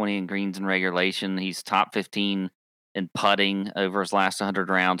 top 20 in greens and regulation. He's top 15 in putting over his last 100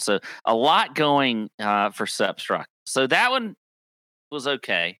 rounds. So a lot going for Sepp Straka. So that one was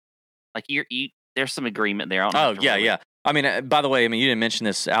okay. There's some agreement there. Yeah. I mean, by the way, you didn't mention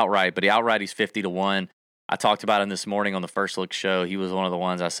this outright, but he's 50 to 1. I talked about him this morning on the First Look show. He was one of the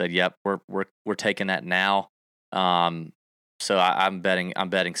ones I said, "Yep, we're taking that now." So I'm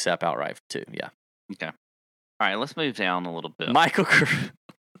betting Sepp outright too. Yeah. Okay. All right, let's move down a little bit. Michael,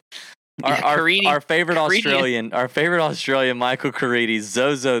 our favorite Australian, Michael Caridi,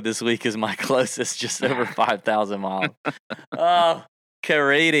 Zozo this week is my closest, just over 5,000 miles. Oh,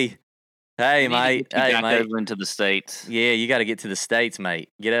 Caridi. Hey, mate. Over into the States. Yeah, you got to get to the States, mate.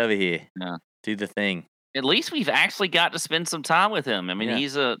 Get over here. Yeah. Do the thing. At least we've actually got to spend some time with him. I mean,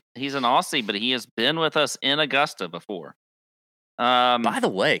 he's an Aussie, but he has been with us in Augusta before. By the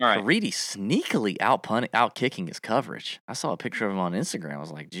way, Caridi sneakily out kicking his coverage. I saw a picture of him on Instagram. I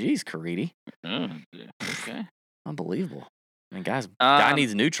was like, geez, Caridi. Okay. Unbelievable. I mean, guy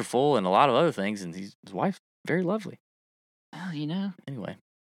needs Nutrafol and a lot of other things, and his wife's very lovely. Well, Anyway.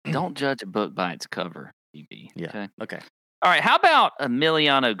 Don't judge a book by its cover, BB. Yeah. Okay. All right. How about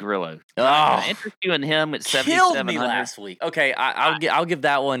Emiliano Grillo? Oh, interest you in him at 7,700. Killed me last week. Okay, I'll give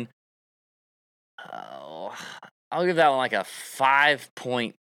that one. I'll give that one like a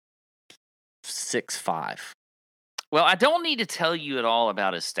 5.65. Well, I don't need to tell you at all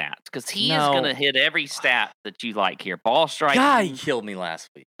about his stats because he is going to hit every stat that you like here. Ball striking. God, he killed me last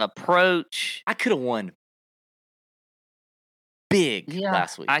week. Approach. I could have won big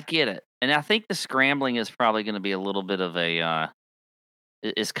last week. I get it. And I think the scrambling is probably going to be a little bit of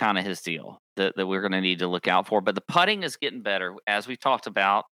is kind of his deal that we're going to need to look out for. But the putting is getting better, as we've talked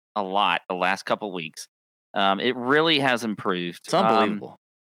about a lot the last couple of weeks. It really has improved. It's unbelievable.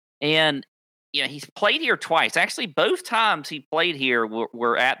 And he's played here twice. Actually, both times he played here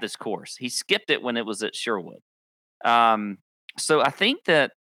were at this course. He skipped it when it was at Sherwood. So I think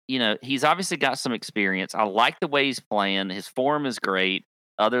that, he's obviously got some experience. I like the way he's playing. His form is great,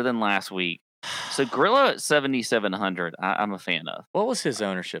 other than last week. So Grillo at 7,700, I'm a fan of. What was his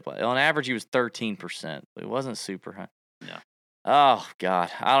ownership like? On average, he was 13%. It wasn't super high. No. Oh,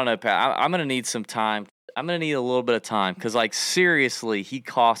 God. I don't know, Pat. I'm going to need some time. I'm going to need a little bit of time because, seriously, he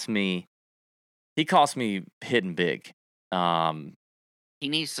cost me hitting big. He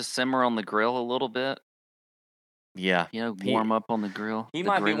needs to simmer on the grill a little bit. Yeah. Warm up on the grill. He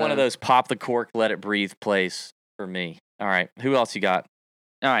might be one of those pop the cork, let it breathe plays for me. All right. Who else you got?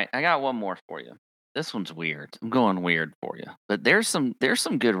 All right. I got one more for you. This one's weird. I'm going weird for you. But there's some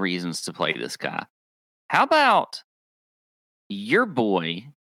good reasons to play this guy. How about your boy,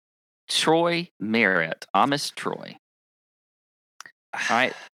 Troy Merritt, Amish Troy? All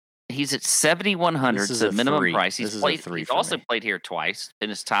right. He's at 7,100, so minimum price. He's also played here twice,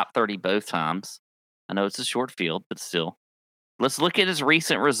 finished top 30 both times. I know it's a short field, but still. Let's look at his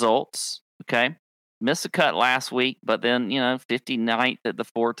recent results, okay? Missed a cut last week, but then, 59th at the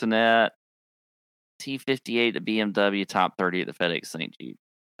Fortinet, T58 at BMW, top 30 at the FedEx St. Jude.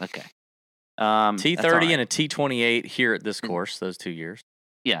 Okay. T30 and a T28 here at this course, those 2 years.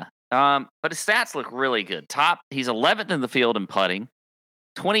 Yeah. But his stats look really good. He's 11th in the field in putting,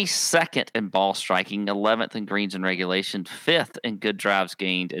 22nd in ball striking, 11th in greens and regulation, 5th in good drives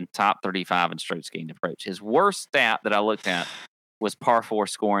gained, and top 35 in strokes gained approach. His worst stat that I looked at was par 4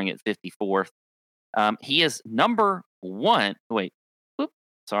 scoring at 54th. He is number 1. Wait. Whoop.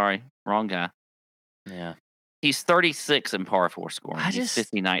 Sorry. Wrong guy. Yeah. He's 36 in par 4 scoring. He's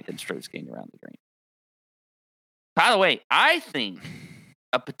 59th in strokes gained around the green. By the way, I think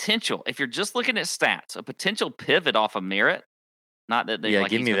a potential, if you're just looking at stats, a potential pivot off of Merritt. Not that they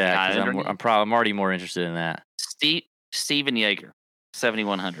give me that because I'm already more interested in that. Steven Jaeger,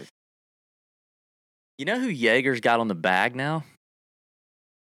 7,100. You know who Jaeger's got on the bag now?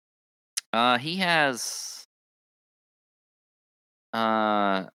 He has.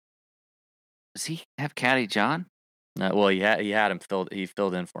 Does he have Caddy John? No. Well, he had him filled. He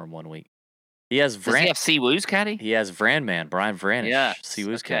filled in for him 1 week. He has. Does he have Siwoo's caddy? He has Vrandman, Brian Vranish. Yeah,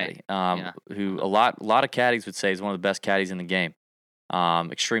 Siwoo's caddy. Who a lot of caddies would say is one of the best caddies in the game.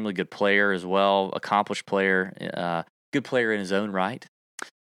 Extremely good player as well, accomplished player, good player in his own right.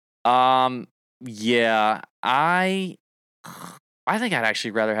 Yeah, I think I'd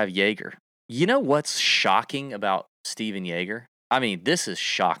actually rather have Jaeger. You know what's shocking about Steven Jaeger? I mean, this is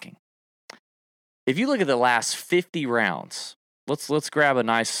shocking. If you look at the last 50 rounds, let's grab a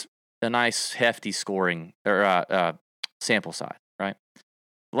nice hefty scoring or sample size, right?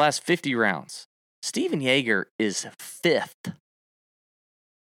 The last 50 rounds, Steven Jaeger is 5th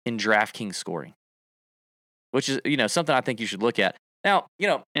in DraftKings scoring, which is, something I think you should look at. Now,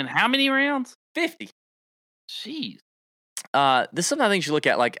 in how many rounds? 50. Jeez. This is something I think you should look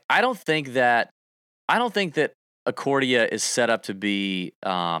at. I don't think that Accordia is set up to be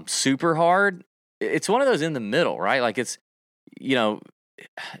super hard. It's one of those in the middle, right? It's, I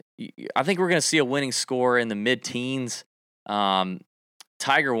think we're going to see a winning score in the mid-teens.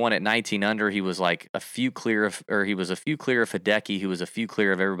 Tiger won at 19 under. He was a few clear of Hideki, who was a few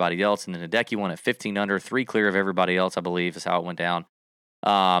clear of everybody else, and then Hideki won at 15 under, 3 clear of everybody else, I believe, is how it went down.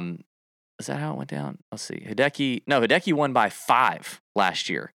 Is that how it went down? Let's see. Hideki won by 5 last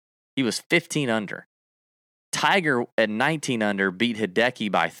year. He was 15 under. Tiger at 19 under beat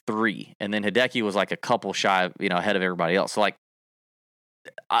Hideki by 3, and then Hideki was a couple shy, ahead of everybody else. So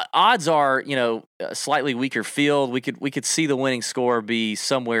odds are, a slightly weaker field. We could see the winning score be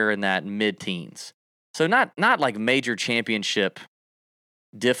somewhere in that mid-teens. So not major championship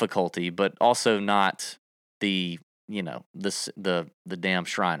difficulty, but also not the damn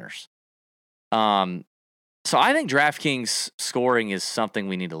Shriners. So I think DraftKings scoring is something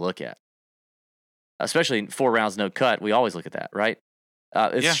we need to look at, especially in 4 rounds no cut. We always look at that, right?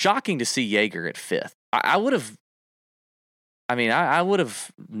 It's shocking to see Jaeger at 5th. I would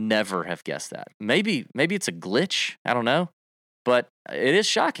have never have guessed that. Maybe it's a glitch. I don't know, but it is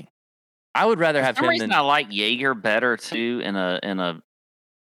shocking. I would rather have him. For some reason, I like Jaeger better too in a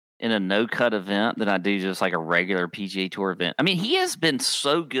in a no-cut event than I do just like a regular PGA Tour event. I mean, he has been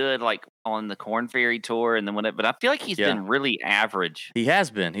so good like on the Korn Ferry Tour and then but I feel like he's been really average. He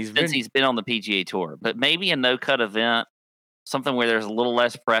has been. He's been on the PGA Tour. But maybe a no-cut event, something where there's a little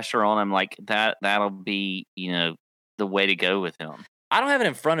less pressure on him, like that'll be, the way to go with him. I don't have it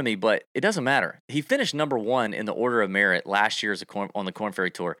in front of me, but it doesn't matter. He finished number 1 in the order of merit last year on the Korn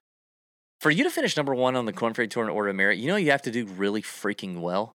Ferry Tour. For you to finish number 1 on the Korn Ferry Tour in order of merit, you have to do really freaking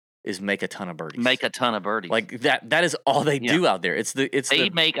well is make a ton of birdies. Make a ton of birdies. Like that is all they do out there. They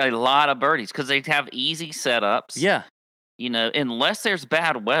make a lot of birdies because they have easy setups. Yeah. Unless there's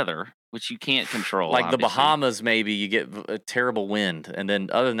bad weather, which you can't control. Like obviously. The Bahamas, maybe you get a terrible wind. And then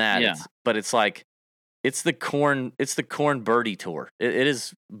other than that, it's the Korn birdie tour. It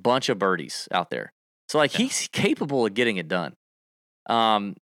is a bunch of birdies out there. So he's capable of getting it done.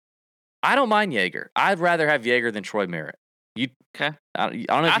 I don't mind Jaeger. I'd rather have Jaeger than Troy Merritt. Okay. I don't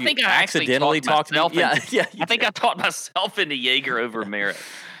know if you accidentally talked me. Yeah. I think I talked myself into Jaeger over Merritt.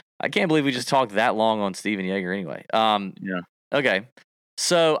 I can't believe we just talked that long on Steven Jaeger anyway. Yeah. Okay.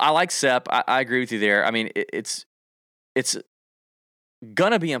 So I like Sepp. I agree with you there. I mean, it's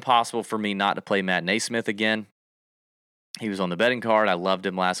gonna be impossible for me not to play Matt Naismith again. He was on the betting card. I loved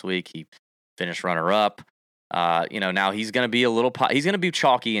him last week. He finished runner-up. Now he's going to be he's going to be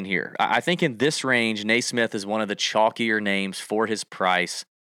chalky in here. I think in this range, Naismith is one of the chalkier names for his price.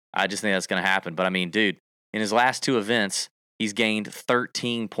 I just think that's going to happen. But I mean, dude, in his last 2 events, he's gained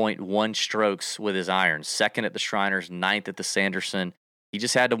 13.1 strokes with his irons. 2nd at the Shriners, 9th at the Sanderson. He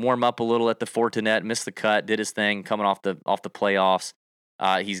just had to warm up a little at the Fortinet, missed the cut, did his thing coming off the playoffs.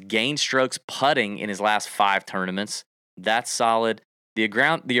 He's gained strokes putting in his last 5 tournaments. That's solid. The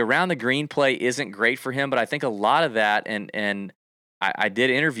around the green play isn't great for him, but I think a lot of that, and I did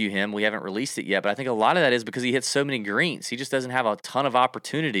interview him. We haven't released it yet, but I think a lot of that is because he hits so many greens. He just doesn't have a ton of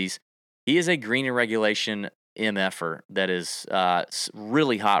opportunities. He is a green in regulation MFer that is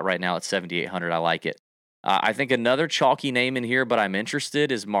really hot right now at 7,800. I like it. I think another chalky name in here, but I'm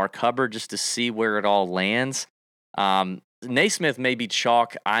interested, is Mark Hubbard, just to see where it all lands. Naismith may be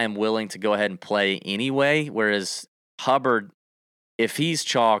chalk. I am willing to go ahead and play anyway, whereas Hubbard, if he's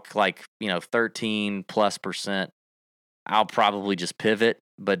chalk 13+%, I'll probably just pivot.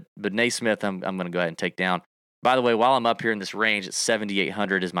 But Naismith, I'm going to go ahead and take down. By the way, while I'm up here in this range at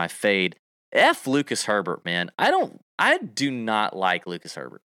 7,800 is my fade. F Lucas Herbert, man. I do not like Lucas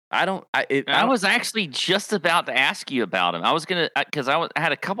Herbert. I was actually just about to ask you about him. I was gonna because I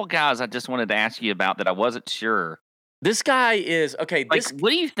had a couple guys I just wanted to ask you about that I wasn't sure. This guy is okay. What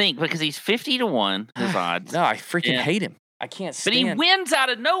do you think? Because he's 50-1 his odds. No, I freaking hate him. I can't stand. But he wins out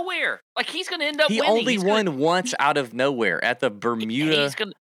of nowhere. Like he's going to end up. He winning. only won once out of nowhere at the Bermuda.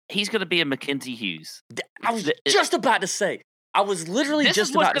 He's going to be a Mackenzie Hughes. I was just about to say. I was literally just about to say. This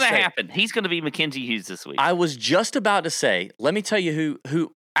is what's going to happen. He's going to be Mackenzie Hughes this week. I was just about to say. Let me tell you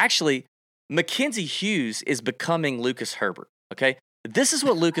who actually Mackenzie Hughes is becoming Lucas Herbert. Okay, this is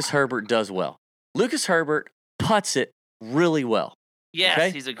what Lucas Herbert does well. Lucas Herbert putts it really well. Yes,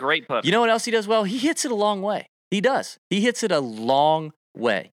 okay? He's a great putter. You know what else he does well? He hits it a long way. He does. He hits it a long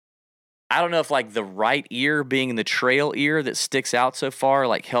way. I don't know if the right ear being the trail ear that sticks out so far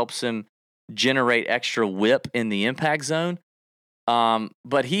helps him generate extra whip in the impact zone.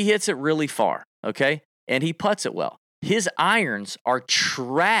 But he hits it really far, okay? And he putts it well. His irons are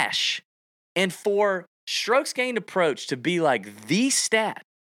trash. And for strokes gained approach to be the stat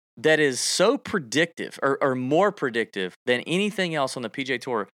that is so predictive or more predictive than anything else on the PGA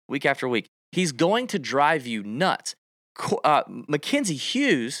Tour week after week, he's going to drive you nuts. Mackenzie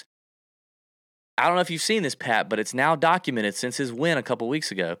Hughes, I don't know if you've seen this, Pat, but it's now documented since his win a couple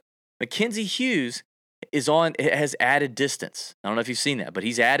weeks ago. Mackenzie Hughes has added distance. I don't know if you've seen that, but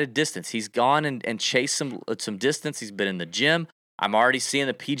he's added distance. He's gone and chased some distance. He's been in the gym. I'm already seeing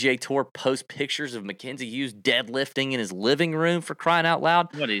the PGA Tour post pictures of Mackenzie Hughes deadlifting in his living room, for crying out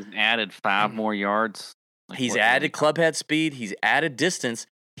loud. What, he's added 5 more yards? He's added clubhead speed. He's added distance.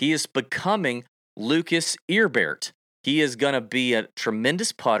 He is becoming Lucas Herbert. He is going to be a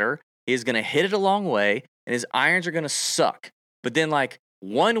tremendous putter. He is going to hit it a long way, and his irons are going to suck. But then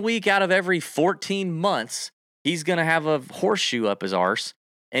 1 week out of every 14 months, he's going to have a horseshoe up his arse,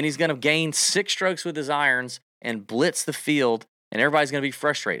 and he's going to gain 6 strokes with his irons and blitz the field, and everybody's going to be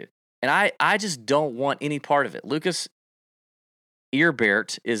frustrated. And I just don't want any part of it. Lucas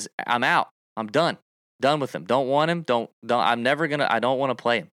Herbert I'm out. I'm done. Done with him. Don't want him. I don't want to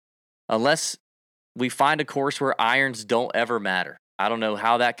play him. Unless we find a course where irons don't ever matter. I don't know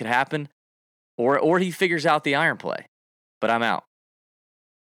how that could happen. Or he figures out the iron play. But I'm out.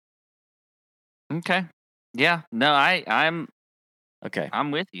 Okay. Yeah. No, I'm Okay,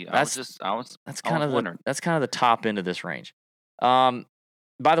 I'm with you. That's kind of the top end of this range.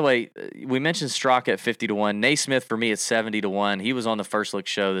 By the way, we mentioned Straka at 50-1. Naismith for me at 70-1. He was on the First Look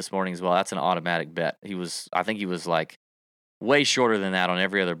show this morning as well. That's an automatic bet. I think he was like way shorter than that on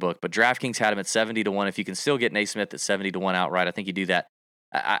every other book. But DraftKings had him at 70-1. If you can still get Naismith at 70-1 outright, I think you do that.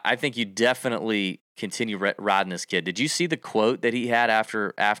 I think you definitely continue riding this kid. Did you see the quote that he had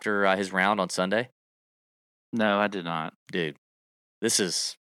after his round on Sunday? No, I did not. Dude, this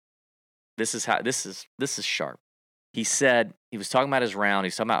is sharp. He said, he was talking about his round.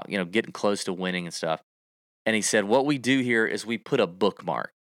 He's talking about, getting close to winning and stuff. And he said, what we do here is we put a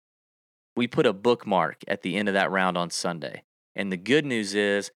bookmark. We put a bookmark at the end of that round on Sunday. And the good news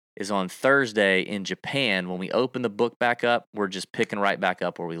is on Thursday in Japan, when we open the book back up, we're just picking right back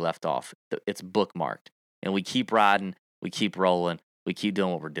up where we left off. It's bookmarked. And we keep riding, we keep rolling, we keep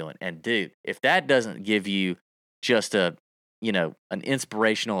doing what we're doing. And dude, if that doesn't give you just an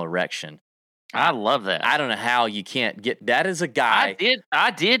inspirational erection, I love that. I don't know how you can't get that as a guy.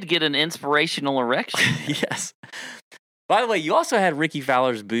 I did get an inspirational erection. Yes. By the way, you also had Ricky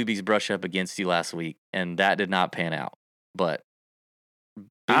Fowler's boobies brush up against you last week, and that did not pan out. But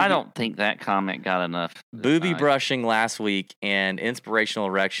I don't think that comment got enough. Booby brushing last week and inspirational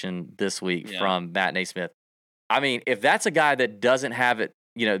erection this week from Matt Naismith. I mean, if that's a guy that doesn't have it,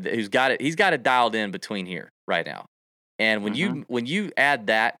 he's got it dialed in between here right now. And when you add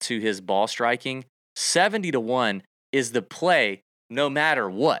that to his ball striking, 70-1 is the play no matter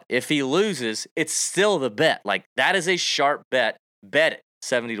what. If he loses, it's still the bet. Like, that is a sharp bet. Bet it.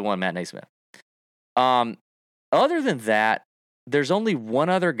 70-1 Matt Naismith. Other than that, there's only one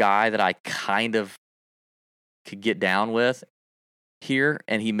other guy that I kind of could get down with here,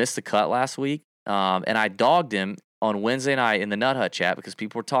 and he missed the cut last week. And I dogged him on Wednesday night in the Nut Hut chat because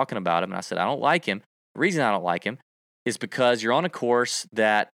people were talking about him, and I said, I don't like him. The reason I don't like him is because you're on a course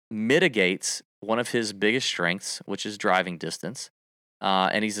that mitigates one of his biggest strengths, which is driving distance.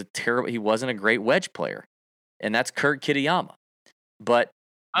 And he wasn't a great wedge player. And that's Kurt Kitayama. But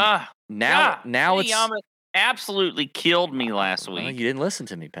now Kitayama absolutely killed me last week. You didn't listen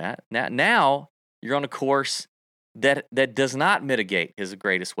to me, Pat. Now you're on a course that does not mitigate his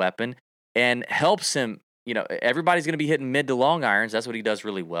greatest weapon and helps him. Everybody's going to be hitting mid to long irons. That's what he does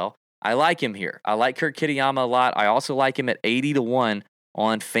really well. I like him here. I like Kurt Kitayama a lot. I also like him at 80-1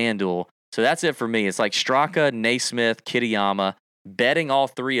 on FanDuel. So that's it for me. It's like Straka, Naismith, Kitayama, betting all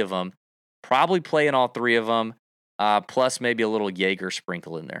three of them, probably playing all three of them, plus maybe a little Jaeger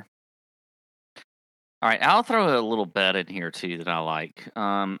sprinkle in there. All right, I'll throw a little bet in here too that I like.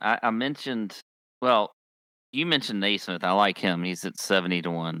 I mentioned, you mentioned Naismith. I like him. He's at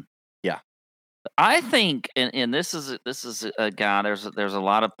 70-1. Yeah. I think, and this is a guy. There's a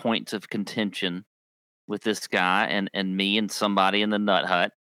lot of points of contention with this guy and me and somebody in the Nut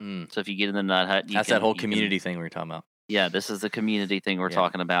Hut. So if you get in the Nut Hut, that's that whole community thing we were talking about. Yeah, this is the community thing we're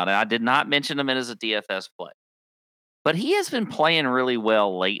talking about. And I did not mention him as a DFS play, but he has been playing really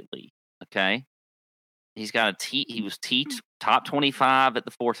well lately. Okay, he's got he was top 25 at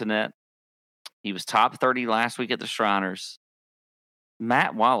the Fortinet. He was top 30 last week at the Shriners.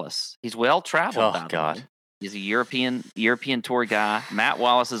 Matt Wallace. He's well traveled. Oh God, he's a European Tour guy. Matt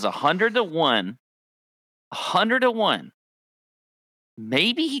Wallace is 100-1. 100-1.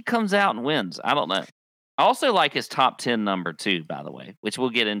 Maybe he comes out and wins. I don't know. I also like his top 10 number too, by the way, which we'll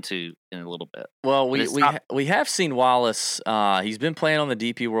get into in a little bit. Well, we have seen Wallace. He's been playing on the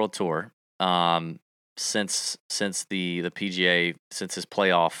DP World Tour since the PGA, since his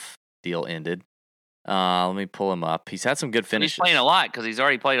playoff deal ended. Let me pull him up. He's had some good finishes. He's playing a lot because he's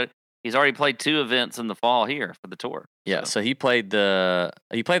already played 2 events in the fall here for the tour. Yeah, so he played the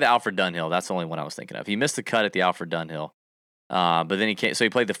Alfred Dunhill. That's the only one I was thinking of. He missed the cut at the Alfred Dunhill. But then he came. So he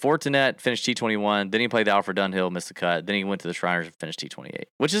played the Fortinet, finished T21. Then he played the Alfred Dunhill, missed the cut. Then he went to the Shriners and finished T28,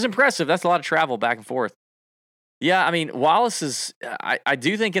 which is impressive. That's a lot of travel back and forth. Yeah, I mean, Wallace is. I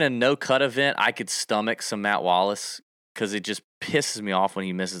do think in a no cut event, I could stomach some Matt Wallace because it just pisses me off when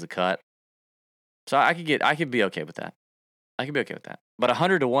he misses the cut. So I could be okay with that. But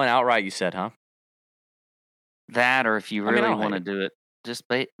 100-1 outright, you said, huh? That, or if you really want to do it, just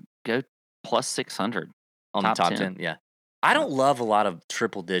go plus 600 on the top 10. Yeah. I don't love a lot of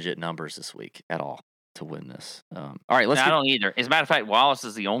triple-digit numbers this week at all to win this. All right, I don't either. As a matter of fact, Wallace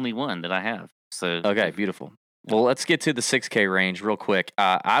is the only one that I have. So okay, beautiful. Well, let's get to the 6K range real quick.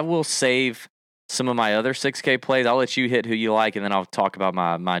 I will save some of my other 6K plays. I'll let you hit who you like, and then I'll talk about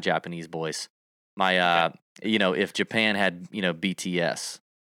my Japanese boys. My if Japan had BTS.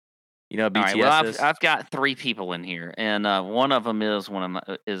 You know what BTS is? I've got 3 people in here, and one of them is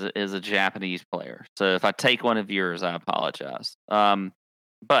is a Japanese player. So if I take one of yours, I apologize.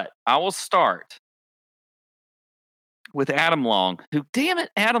 But I will start with Adam Long, who, damn it,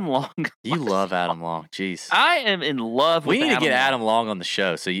 Adam Long. You love Adam Long. Jeez. I am in love with Adam Long. We need to get Adam Long on the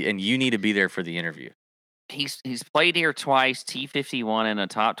show, and you need to be there for the interview. He's played here twice, T51 in a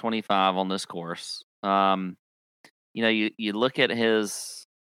top 25 on this course. You look at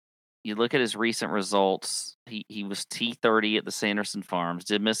his recent results. He was T30 at the Sanderson Farms,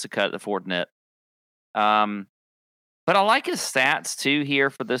 did miss a cut at the Fortinet. But I like his stats too here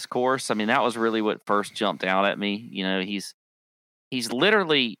for this course. I mean, that was really what first jumped out at me. He's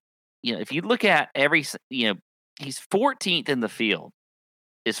literally, if you look at he's 14th in the field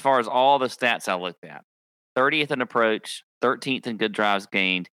as far as all the stats I looked at. 30th in approach, 13th in good drives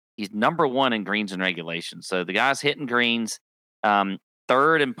gained. He's number 1 in greens and regulation. So the guy's hitting greens,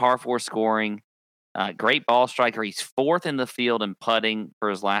 3rd in par 4 scoring, great ball striker. He's 4th in the field in putting for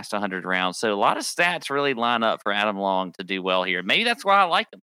his last 100 rounds. So a lot of stats really line up for Adam Long to do well here. Maybe that's why I like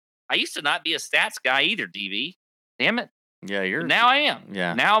him. I used to not be a stats guy either, DV. Damn it. Yeah, but now I am.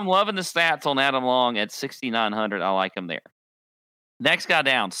 Yeah. Now I'm loving the stats on Adam Long at 6,900. I like him there. Next guy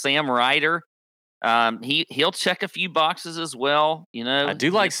down, Sam Ryder. He'll check a few boxes as well. I do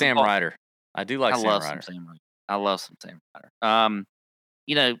like Sam Ryder. I love Sam Ryder. I love some Sam Ryder.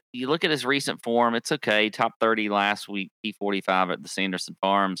 You look at his recent form, it's okay. Top 30 last week, T45 at the Sanderson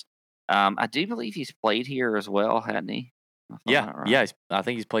Farms. I do believe he's played here as well, hadn't he? Yeah, I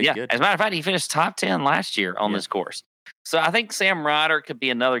think he's played good. As a matter of fact, he finished top 10 last year on this course. So I think Sam Ryder could be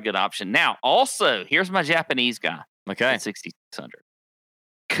another good option. Now, also, here's my Japanese guy. Okay. At 6,600.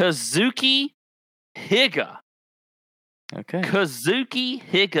 Kazuki Higa. Okay. Kazuki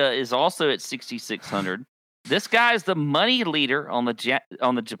Higa is also at 6,600. This guy is the money leader on the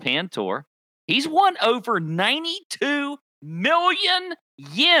Japan tour. He's won over 92 million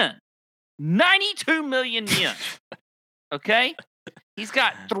yen. 92 million yen. Okay? He's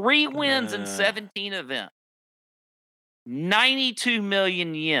got 3 wins in 17 events. 92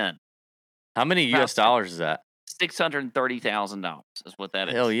 million yen. How many US dollars is that? $630,000 is what that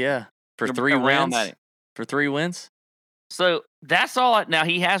is. Hell yeah. For 3 wins? For 3 wins? So that's all. Now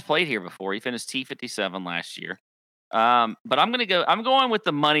he has played here before. He finished T57 last year. But I'm going with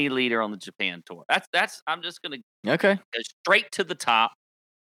the money leader on the Japan tour. I'm just gonna go straight to the top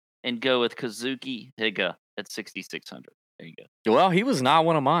and go with Kazuki Higa at 6,600. There you go. Well, he was not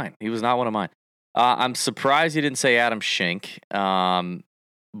one of mine. I'm surprised you didn't say Adam Schenk.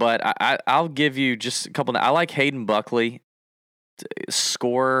 But I'll give you just a couple. I like Hayden Buckley.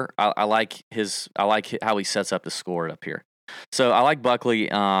 Scorer. I like how he sets up the score up here. So I like Buckley,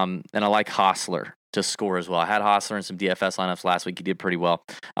 and I like Hostler to score as well. I had Hostler in some DFS lineups last week. He did pretty well.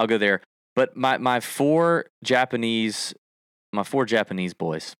 I'll go there. But my four Japanese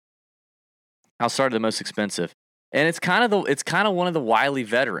boys. I'll start at the most expensive, and it's kind of one of the wily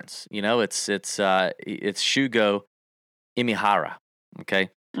veterans. It's Shugo Imihara. Okay.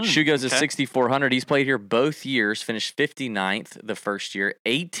 Shugo's at 6,400. He's played here both years, finished 59th the first year,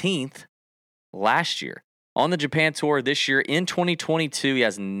 18th last year. On the Japan Tour this year, in 2022, he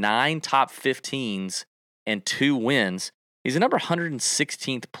has 9 top 15s and 2 wins. He's the number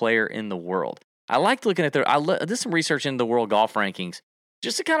 116th player in the world. I liked looking at I did some research into the world golf rankings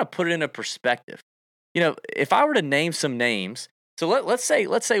just to kind of put it into perspective. If I were to name some names, so let's say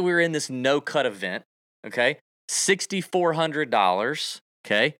we were in this no-cut event, okay, $6,400.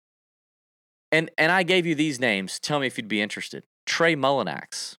 Okay. And I gave you these names. Tell me if you'd be interested. Trey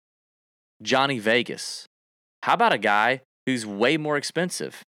Mullinax, Johnny Vegas. How about a guy who's way more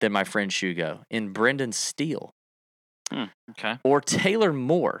expensive than my friend Shugo in Brendan Steele? Okay. Or Taylor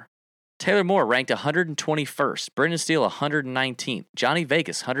Moore. Taylor Moore ranked 121st. Brendan Steele 119th. Johnny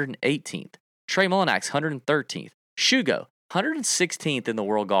Vegas 118th. Trey Mullinax 113th. Shugo 116th in the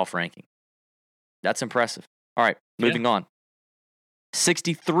world golf ranking. That's impressive. All right, moving on.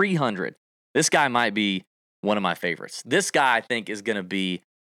 6,300. This guy might be one of my favorites. This guy, I think, is going to be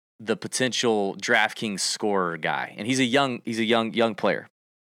the potential DraftKings scorer guy, and he's a young player.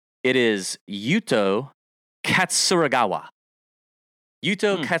 It is Yuto Katsuragawa.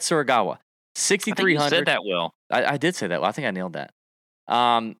 Katsuragawa, 6,300. You said that well. I did say that well. I think I nailed that.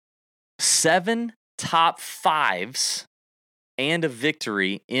 7 top 5s and a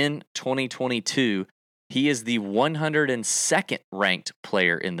victory in 2022. He is the 102nd ranked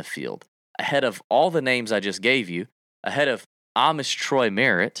player in the field, ahead of all the names I just gave you, ahead of Amish Troy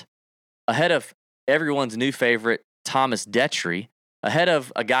Merritt, ahead of everyone's new favorite, Thomas Detry, ahead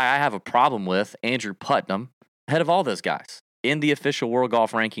of a guy I have a problem with, Andrew Putnam, ahead of all those guys. in the official World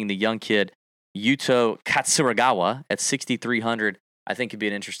Golf Ranking, the young kid, Yuto Katsuragawa at 6,300, I think could be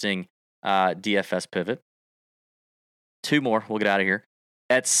an interesting DFS pivot. 2 more. We'll get out of here.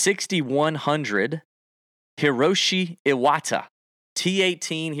 At 6,100, Hiroshi Iwata.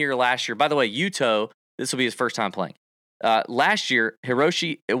 T18 here last year. By the way, Yuto, this will be his first time playing. Last year,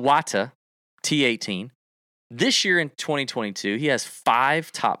 Hiroshi Iwata, T18. This year in 2022, he has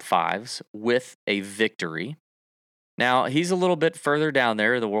 5 top 5s with a victory. Now, he's a little bit further down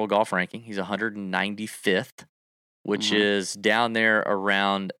there, the World Golf Ranking. He's 195th, which is down there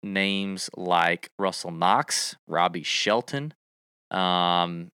around names like Russell Knox, Robbie Shelton,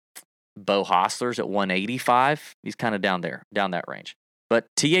 Bo Hostler's at 185. He's kind of down there, down that range. But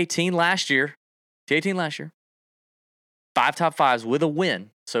T18 last year, 5 top 5s with a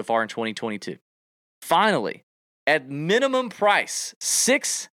win so far in 2022. Finally, at minimum price,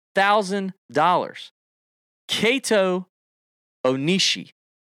 $6,000, Kato Onishi,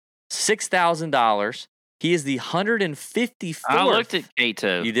 $6,000. He is the 154th. I looked at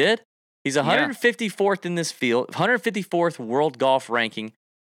Kato. You did? He's 154th in this field, 154th World Golf Ranking.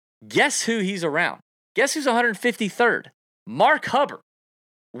 Guess who he's around? Guess who's 153rd? Mark Hubbard.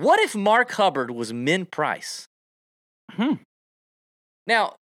 What if Mark Hubbard was min price?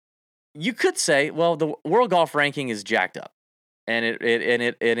 Now, you could say, well, the World Golf Ranking is jacked up, and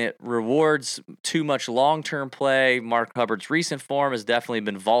it rewards too much long-term play. Mark Hubbard's recent form has definitely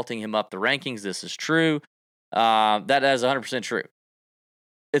been vaulting him up the rankings. This is true. That is 100% true.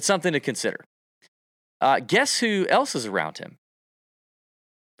 It's something to consider. Guess who else is around him?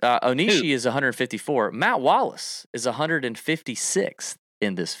 Onishi is 154. Matt Wallace is 156th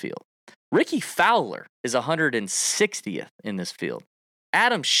in this field. Ricky Fowler is 160th in this field.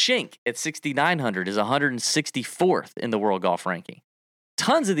 Adam Schenk at 6,900 is 164th in the World Golf Ranking.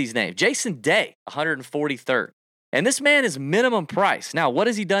 Tons of these names. Jason Day, 143rd. And this man is minimum price. Now, what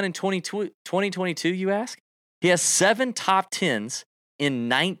has he done in 2022, you ask? He has 7 top 10s in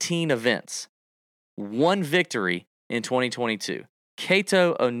 19 events. 1 victory in 2022.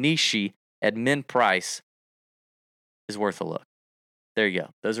 Kato Onishi at min price is worth a look. There you go.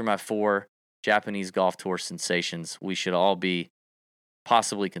 Those are my 4 Japanese golf tour sensations we should all be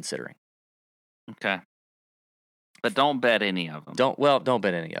possibly considering. Okay. But don't bet any of them. Don't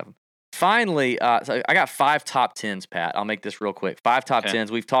bet any of them. Finally, so I got 5 top 10s, Pat. I'll make this real quick. 5 top 10s.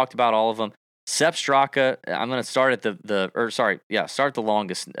 We've talked about all of them. Sepp Straka, I'm going to start at start at the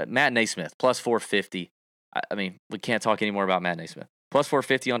longest. Matt Naismith, plus 450. I mean, we can't talk anymore about Matt Naismith. Plus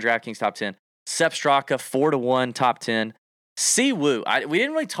 450 on DraftKings top 10. Sepp Straka, 4-1 top 10. Siwoo. We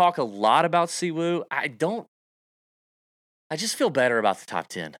didn't really talk a lot about Siwoo. I just feel better about the top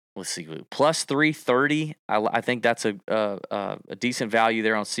 10 with Siwoo. Plus 330. I think that's a decent value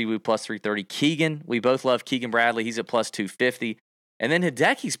there on Siwoo, plus 330. Keegan, we both love Keegan Bradley. He's at plus 250. And then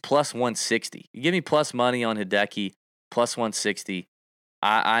Hideki's plus 160. You give me plus money on Hideki, plus 160.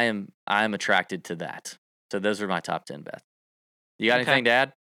 I am attracted to that. So those are my top 10 bets. You got anything to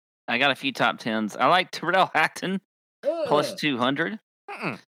add? I got a few top 10s. I like Tyrrell Hatton, plus 200.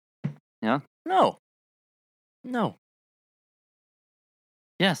 Yeah? No.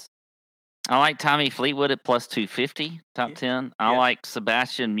 Yes. I like Tommy Fleetwood at plus 250, top 10. I like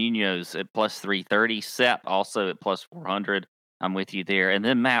Sebastian Munoz at plus 330. Sepp also at plus 400. I'm with you there. And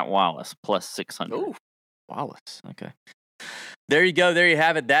then Matt Wallace, plus 600. Oh, Wallace. Okay. There you go. There you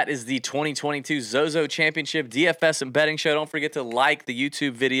have it. That is the 2022 Zozo Championship DFS and Betting Show. Don't forget to like the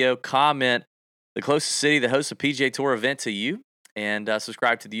YouTube video, comment the closest city that hosts a PGA Tour event to you, and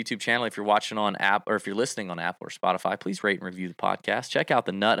subscribe to the YouTube channel if you're watching on app or if you're listening on Apple or Spotify. Please rate and review the podcast. Check out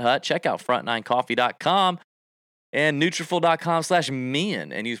the Nut Hut. Check out front9coffee.com and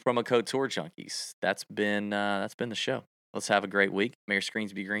Nutrafol.com/Meehan and use promo code Tour Junkies. That's been the show. Let's have a great week. May your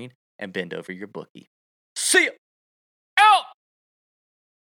screens be green and bend over your bookie. See ya.